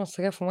странно.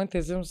 Сега в момента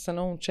излизам с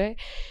едно момче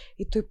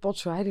и той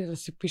почва, айде да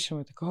си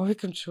пишем. Такова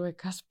викам,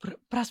 човек, аз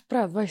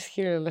правя 20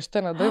 000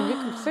 неща на ден.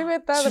 Викам, си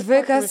ме тази.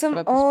 Човек, аз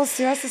съм,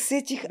 сега се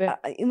сетих.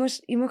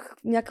 Имах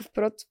някакъв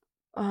период,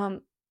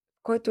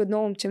 който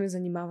едно момче ме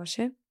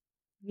занимаваше.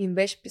 И им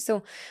беше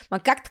писал, ма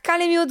как така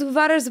не ми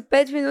отговаряш за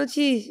 5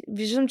 минути?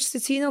 Виждам, че си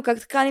синал, как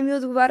така не ми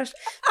отговаряш?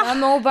 Това е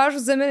много важно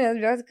за мен. Аз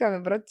бях така,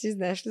 брат, ти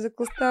знаеш ли за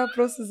какво става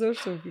просто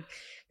защо?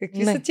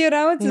 Какви са тия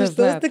работи?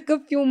 Защо си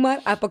такъв филмар?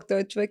 А пък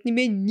той човек не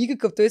ми е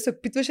никакъв. Той се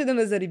опитваше да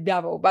ме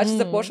зарибява. Обаче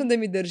започна да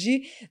ми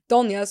държи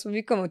тон. И аз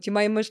викам, ти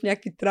имаш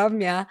някакви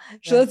травми,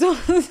 защото...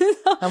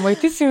 Ама и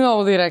ти си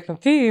много директна.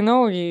 Ти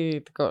много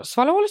ги такова.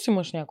 Сваляла ли си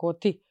мъж някога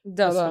ти?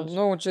 Да,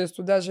 много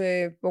често.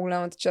 Даже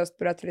по-голямата част от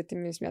приятелите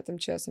ми смятам,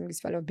 че аз съм ги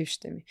сваляла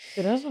бившите ми.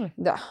 Сериозно ли?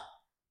 Да.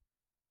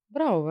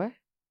 Браво, бе.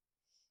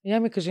 Я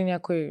ми кажи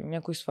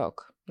някой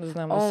свалка. Да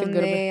знам, да се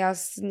гърби. Не,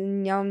 аз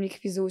нямам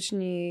никакви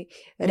заучени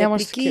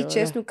реплики. И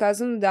честно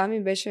казвам, да,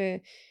 ми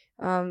беше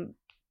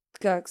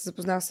така, се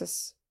запознах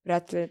с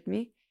приятелят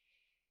ми.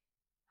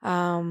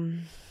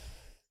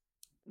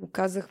 Му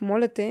казах,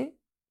 моля те,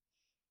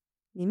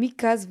 не ми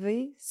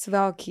казвай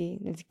свалки,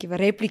 не такива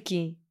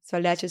реплики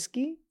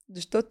свалячески,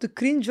 защото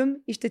кринджвам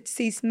и ще ти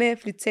се изсмея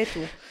в лицето.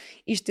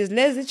 И ще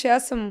излезе, че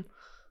аз съм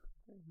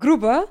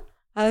груба,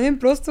 а на мен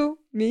просто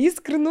ми е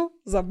искрено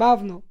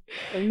забавно.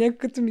 Някой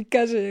като ми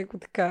каже, ако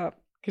така...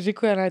 Кажи,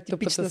 коя е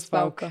най-тъпата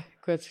свалка,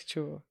 която си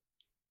чува?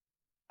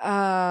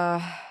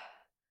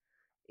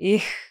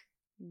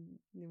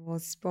 Не мога да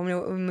си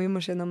спомня.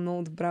 Имаше една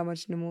много добра,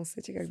 мач не мога да се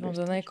сетя как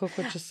беше. Да не е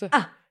колко часа.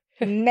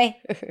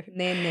 Не.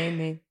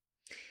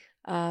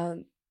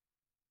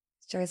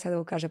 Чакай сега да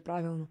го кажа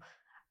правилно.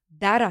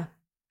 Дара,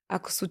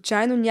 ако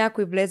случайно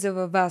някой влезе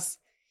във вас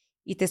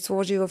и те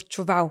сложи в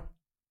чувал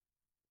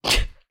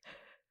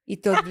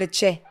и те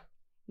отвлече,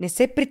 не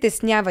се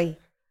притеснявай.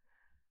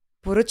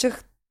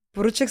 Поръчах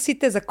си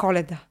те за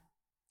Коледа.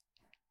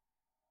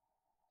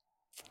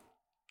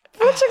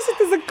 Поръчах си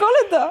те за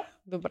Коледа!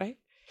 Добре.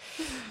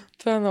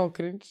 Това е много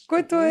кринч.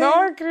 Който е...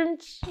 Много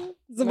кринч.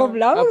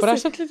 Забавлявам се. А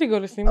пращат ли ти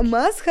го ли снимки? Ама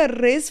аз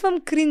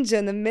харесвам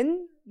кринджа. На мен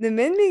На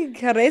мен ми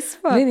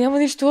харесва. Не, няма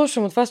нищо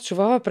лошо, но това с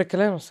чувала е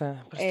прекалено сега.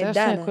 Представяш ли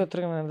някой да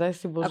тръгне, дай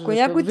си Боже. Ако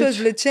някой те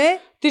извлече...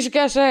 Ти ще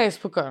кажеш,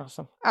 спокойно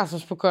съм. Аз съм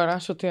спокойна,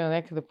 ще отида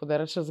някъде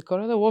подаръча за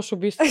Коледа. Лошо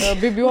би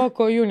било,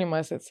 ако е юни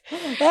месец.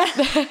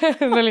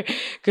 Нали?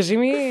 Кажи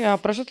ми,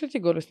 пращат ли ти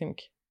голи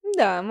снимки?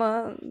 Да,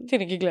 ама... Ти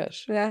не ги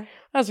гледаш. Да.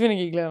 Аз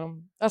винаги ги гледам.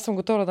 Аз съм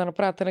готова да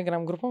направя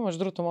телеграм група, между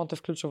другото мога да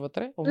включа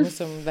вътре.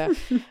 Обмислям,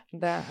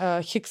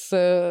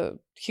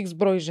 хикс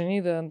брой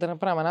жени да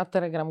направим една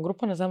телеграм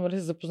група. Не знам дали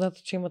си запозната,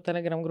 че има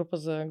телеграм група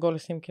за голи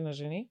снимки на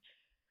жени.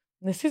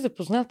 Не си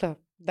запозната?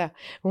 Да.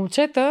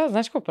 Момчета,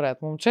 знаеш какво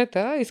правят?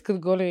 Момчета искат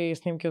голи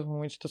снимки от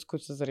момичета, с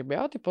които се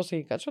зарибяват и после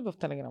ги качват в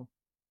телеграм.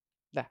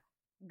 Да.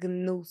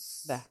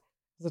 Гнус. Да.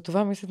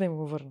 Затова мисля да им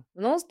го върна.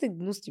 Много сте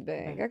гнусти,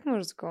 бе. Да. Как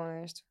може да такова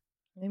нещо?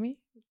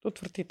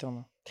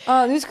 Отвратително.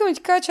 Но искам да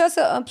ти кажа, че аз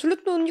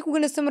абсолютно никога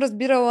не съм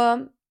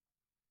разбирала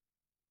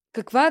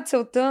каква е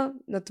целта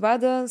на това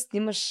да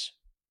снимаш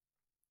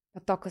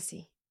потока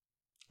си.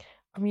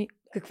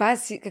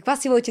 Каква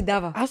сила ти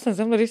дава? Аз не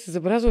знам дали си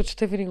забелязала, че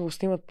те винаги го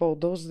снимат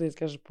по-отдолу, за да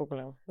изглежда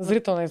по-голямо.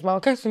 Зрителна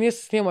измама. Както ние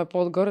се снимаме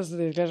по-отгоре, за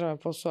да изглеждаме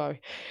по-слаби.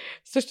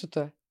 Същото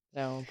е.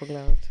 Няма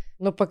погледнато.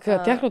 Но пък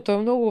тяхното е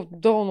много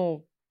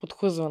долно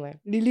подхлъзване.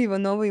 Лили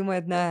Иванова има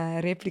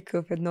една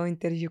реплика в едно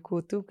интервю,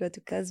 която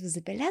казва: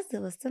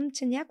 забелязала съм,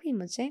 че някои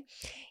мъже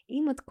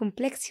имат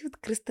комплекси от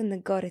кръста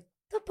нагоре.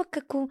 То пък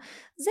ако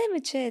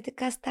вземе, че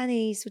така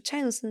стане и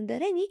случайно са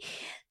надарени,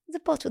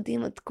 започват да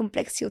имат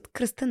комплекси от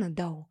кръста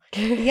надолу.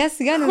 И аз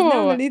сега не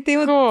знам дали те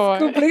имат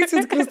комплекси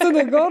от кръста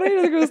нагоре или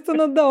от кръста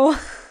надолу.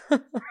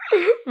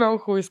 Много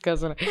хубаво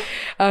изказване.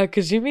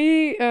 Кажи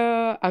ми,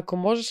 ако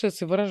можеш да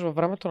се върнеш във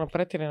времето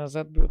напред или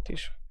назад, би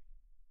отишъл?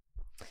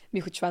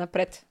 Бих отишла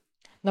напред.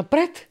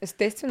 Напред?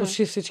 Естествено.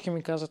 Почти всички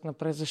ми казват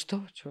напред.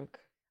 Защо, човек?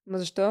 Ма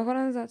защо да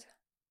хора назад?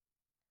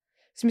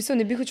 В смисъл,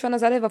 не бих отишла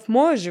назад в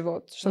моя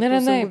живот.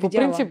 Не, по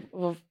принцип,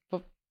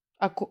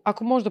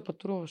 ако можеш да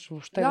пътуваш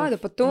въобще да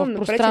пътувам в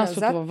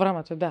пространството, във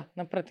времето,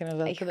 напред и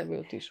назад, къде би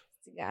отишъл?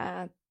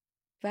 Сега,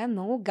 това е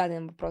много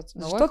гаден въпрос.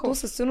 Защото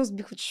със сигурност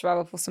бих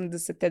отишла в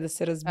 80-те да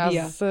се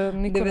разбия. Аз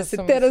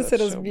 90-те да се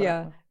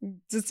разбия.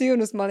 За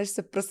сигурност мали ще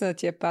се пръсна на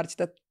тия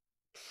партията.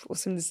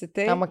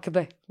 80-те. Ама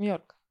къде?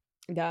 Нью-Йорк.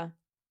 Да.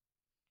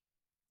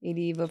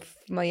 Или в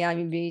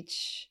Майами Бич.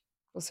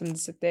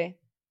 80-те.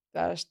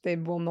 Това ще е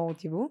било много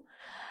тиво.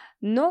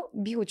 Но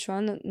бих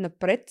отишла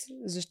напред,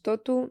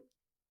 защото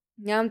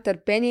нямам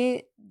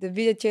търпение да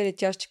видя тия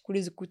летящи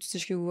коли, за които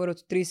всички говорят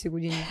от 30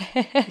 години.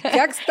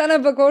 Как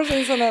стана пък още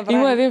не са направили?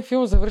 Има един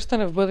филм за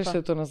връщане в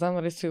бъдещето, не знам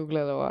дали си го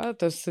гледала.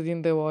 Той с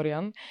един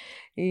Делориан.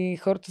 И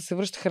хората се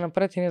връщаха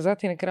напред и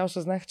назад и накрая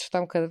осъзнаха, че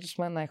там, където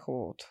сме,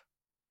 най-хубавото.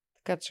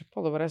 Така че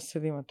по-добре се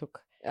седиме тук.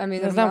 Ами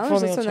не знам,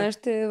 защото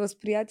нашите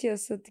възприятия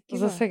са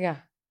такива.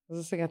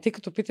 За сега. Ти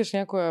като питаш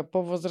някоя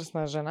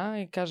по-възрастна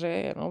жена и каже,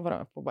 едно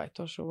време по-бай,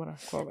 то ще бъде.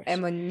 Какво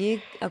беше?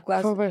 Ние,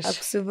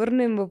 ако се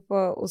върнем в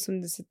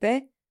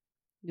 80-те,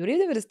 дори в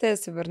 90-те да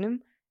се върнем,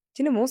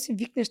 ти не можеш да си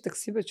викнеш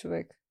такси, бе,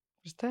 човек.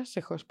 Представяш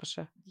се, ходиш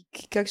паша.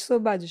 Как ще се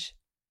обадиш?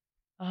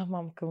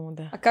 Мамка му,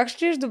 да. А как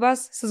ще идеш до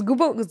вас? С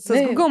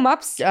Google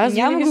Maps? Аз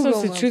винаги съм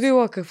се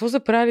чудила какво са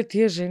правили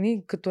тия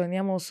жени, като е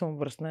нямало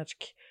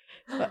самовръзначки.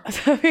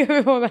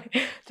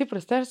 Ти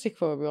представяш си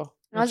какво е било?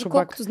 Аз,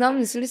 колкото знам,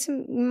 не са ли си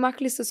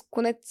махли с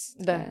конец?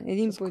 Да,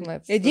 един по един.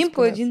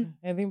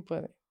 Един по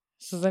един.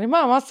 Се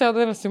занимавам, аз цял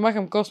ден си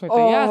махам космите.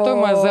 Той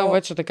ме е взел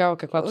вече такава,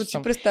 каквато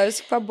съм. Ти представиш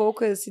си каква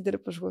болка е да си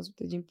дърпаш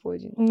космите един по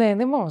един.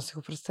 Не мога да си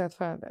го представя.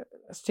 Това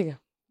стига.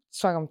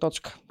 Слагам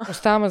точка.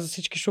 Оставаме за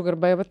всички Sugar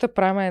Babe-та,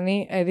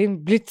 правим един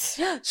блиц.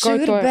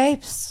 Sugar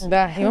Babes!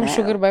 Да, имам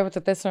Sugar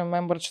Babe-та, те са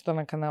мембърчета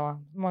на канала.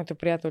 Моите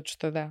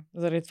приятелчета, да.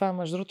 Заради това,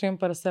 между другото, имам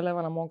 50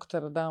 лева на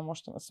монката да давам,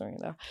 още не съм ги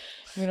дала.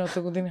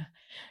 Миналата година.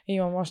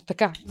 Имам още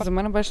така. За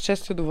мен беше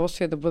чест и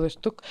удоволствие да бъдеш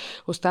тук.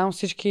 Оставам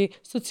всички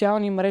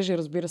социални мрежи,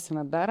 разбира се,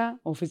 на Дара,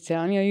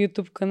 официалния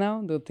YouTube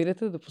канал, да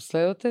отидете, да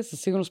последвате.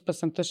 Със сигурност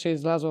песента ще е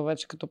излязла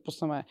вече, като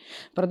пуснаме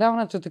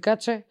предаването, така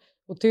че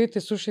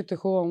отидете, слушайте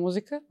хубава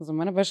музика. За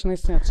мен беше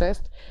наистина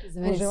чест.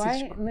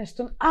 Пожелай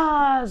нещо.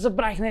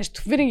 Забравих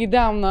нещо. Винаги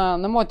давам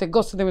на моите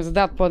гости да ми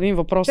задават по един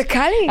въпрос.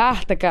 Така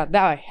ли? Така,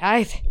 давай.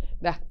 Айде.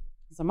 Да.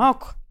 За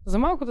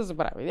малко да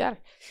забравя. Яри.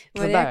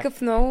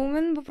 Някакъв много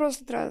умен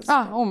въпрос трябва да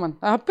задавам. Умен.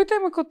 Питай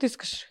ме какво ти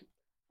искаш.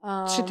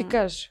 Ще ти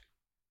кажеш.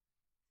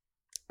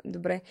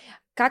 Добре.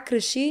 Как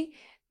реши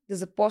да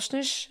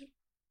започнеш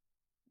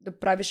да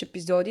правиш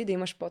епизоди, да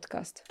имаш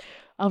подкаст?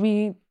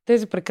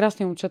 Тези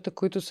прекрасни момчета,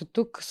 които са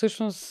тук,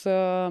 всъщност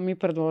ми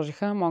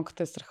предложиха.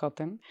 Монката е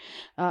страхотен.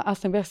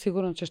 Аз не бях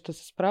сигурна, че ще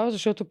се справя,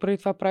 защото преди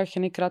това правих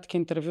едни кратки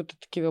интервюта,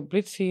 такива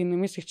блиц и не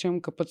мислих, че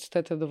имам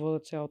капацитета да вода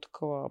цяло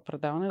такова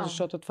предаване,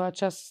 защото това е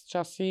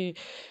час и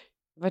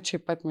вече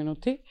 5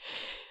 минути.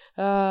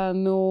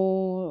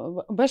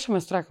 Но беше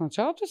ме страх в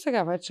началото и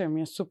сега вече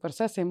ми е супер.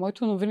 Сега е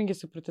моето, но винаги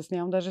се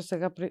притеснявам. Даже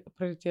сега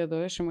преди ти да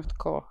дойдеш имах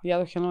такова.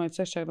 Ядох едно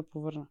яйце, щях да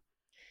повърна.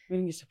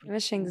 Винаги се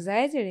притеснявам. Имаш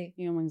anxiety ли?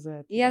 Имам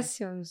anxiety. И аз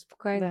имам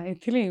спокойно. Да, и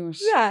ти ли имаш?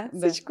 Да,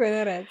 всичко е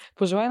наред.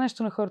 Пожелай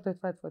нещо на хората и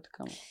това е твоята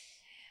камера.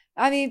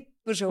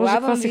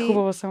 Пожелавам това ви... си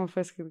хубава, само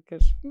това исках да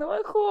кажа. Много е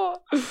хубаво.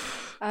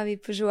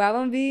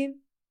 Пожелавам ви...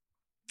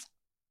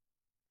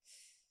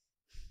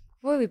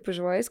 Какво ви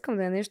пожелая? Искам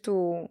да е нещо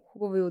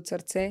хубаво и от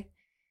сърце.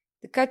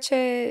 Така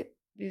че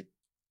ви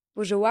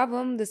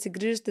пожелавам да се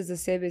грижите за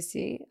себе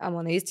си,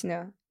 ама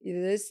наистина,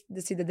 и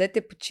да си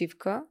дадете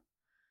почивка.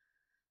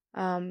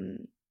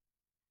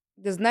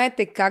 Да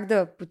знаете как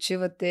да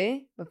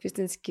почивате в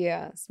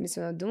истинския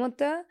смисъл на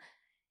думата,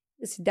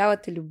 да си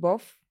давате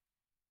любов,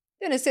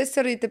 да не се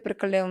сърдите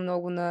прекалено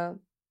много на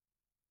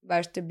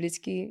вашите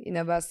близки и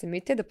на вас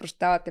самите, да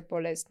прощавате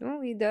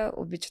по-лесно и да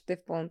обичате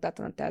в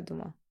пълнотата на тая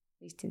дума.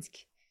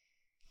 Истински.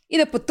 И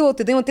да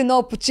пътувате, да имате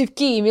много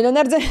почивки и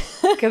милионер.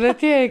 Къде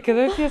ти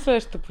е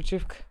следващата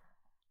почивка?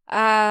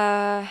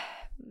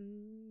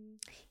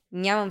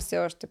 Нямам все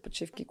още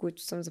почивки,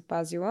 които съм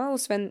запазила,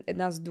 освен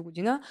една за до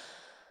година.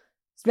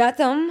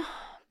 Смятам,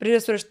 преди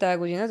да свърша тази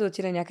година, да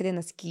отида някъде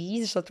на ски,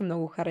 защото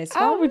много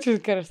харесвам. Обичаш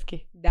да караш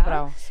ски. Да.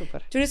 Браво,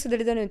 супер. Чуди се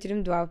дали да не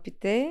отидем до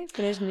Алпите,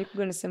 понеже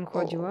никога не съм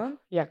ходила.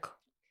 Яко.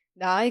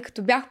 Да, и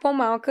като бях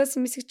по-малка, си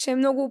мислех, че е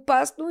много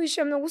опасно и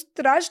ще е много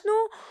страшно.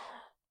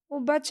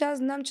 Обаче аз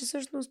знам, че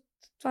всъщност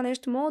това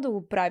нещо мога да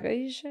го правя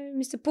и ще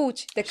ми се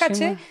получи. Така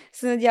че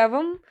се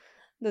надявам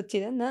да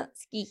отида на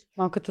ски.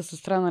 Малката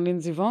сестра на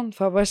Линдзи Вон.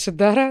 Това беше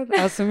Дара.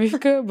 Аз съм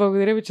Ивка.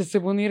 Благодаря ви, че се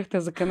абонирахте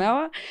за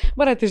канала.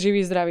 Бъдете живи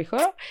и здрави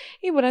хора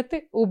и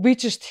бъдете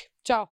обичащи. Чао!